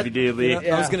 DLB? Love you,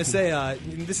 DLB. I was going to say,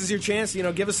 this is your chance. You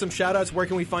know, give us some shout-outs. Where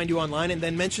can we find you online? And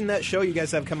then mention that show you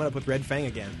guys have coming up with Red Fang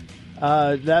again.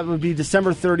 That would be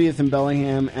December 30th in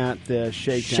Bellingham at the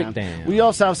Shakedown. Shakedown. We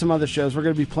also have some other shows. We're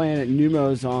going to be playing at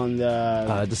Numos on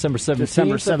the December 17th.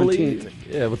 December I 17th. believe.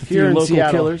 Yeah, with a here few in local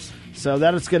Seattle. killers. So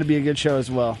that is going to be a good show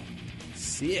as well.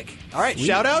 Sick. All right,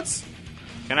 shout-outs?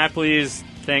 Can I please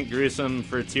thank Gruesome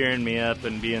for tearing me up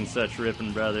and being such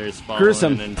ripping brothers?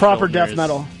 Gruesome, and proper Children's death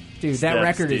metal. Dude, that steps,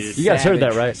 record is dude. You guys heard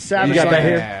that, savage. right? Savage. You got that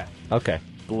Yeah. here? Okay.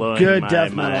 Blowing Good my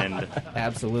death metal. mind.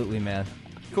 Absolutely, man.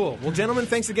 Cool. Well, gentlemen,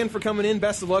 thanks again for coming in.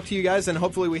 Best of luck to you guys, and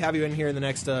hopefully we have you in here in the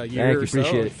next year Thank or you. so.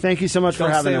 Appreciate it. Thank you so much Don't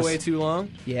for having stay us. away too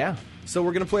long. Yeah. So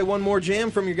we're going to play one more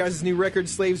jam from your guys' new record,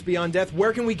 Slaves Beyond Death.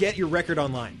 Where can we get your record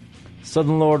online?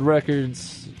 Southern Lord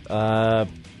Records,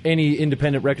 any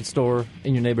independent record store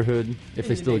in your neighborhood, if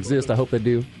they still exist. I hope they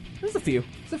do. There's a few.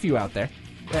 There's a few out there.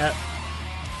 Yeah.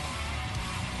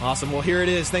 Awesome. Well, here it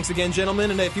is. Thanks again,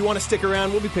 gentlemen. And if you want to stick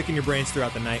around, we'll be picking your brains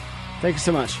throughout the night. Thank you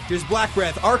so much. Here's Black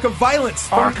Breath, Arc of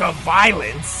Violence. Arc of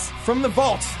Violence. From the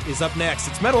Vault is up next.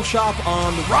 It's Metal Shop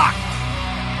on the Rock.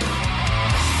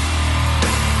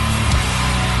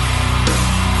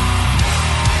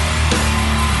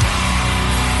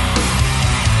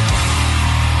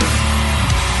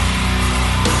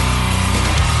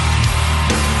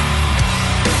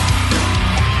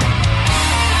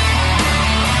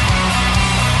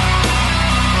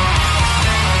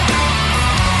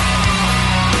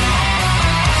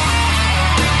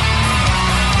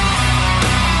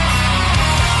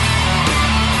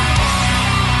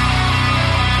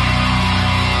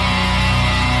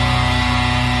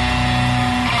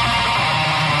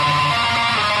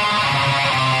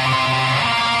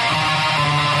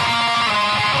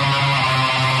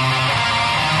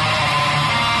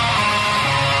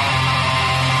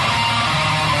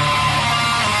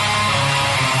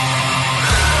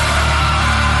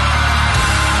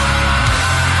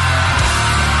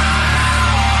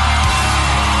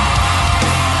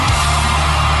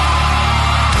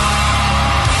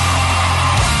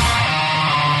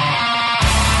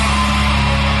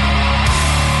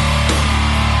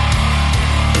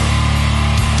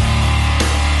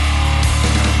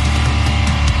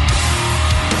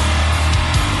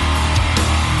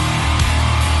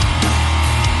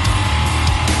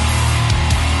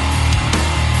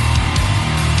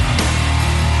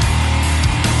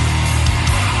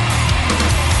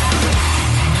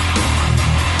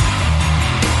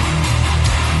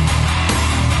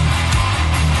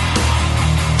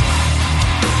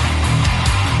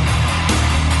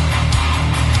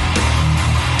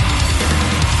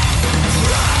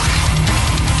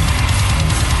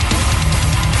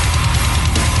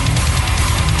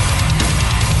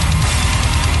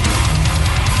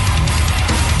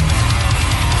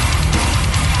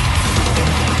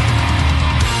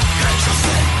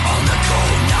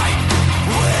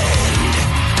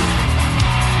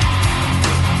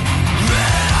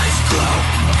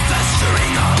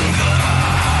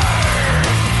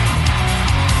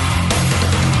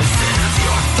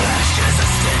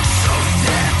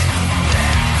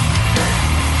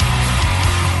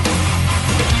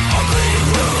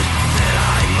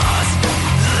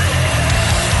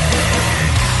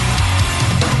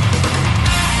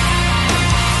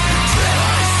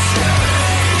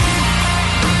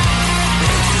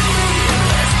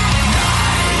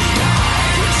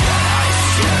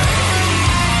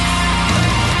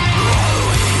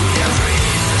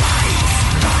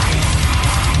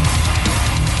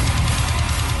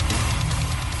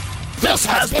 This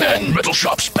has been Metal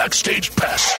Shop's Backstage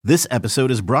Pass. This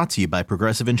episode is brought to you by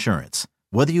Progressive Insurance.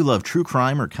 Whether you love true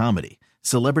crime or comedy,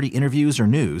 celebrity interviews or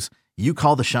news, you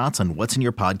call the shots on what's in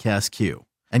your podcast queue.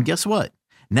 And guess what?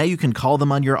 Now you can call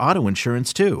them on your auto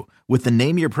insurance too with the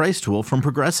Name Your Price tool from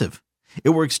Progressive. It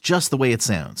works just the way it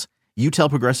sounds. You tell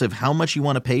Progressive how much you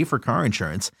want to pay for car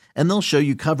insurance, and they'll show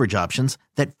you coverage options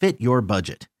that fit your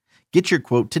budget. Get your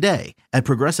quote today at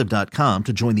Progressive.com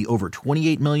to join the over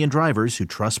 28 million drivers who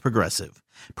trust Progressive.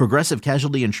 Progressive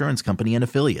Casualty Insurance Company and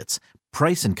Affiliates.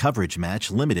 Price and coverage match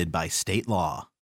limited by state law.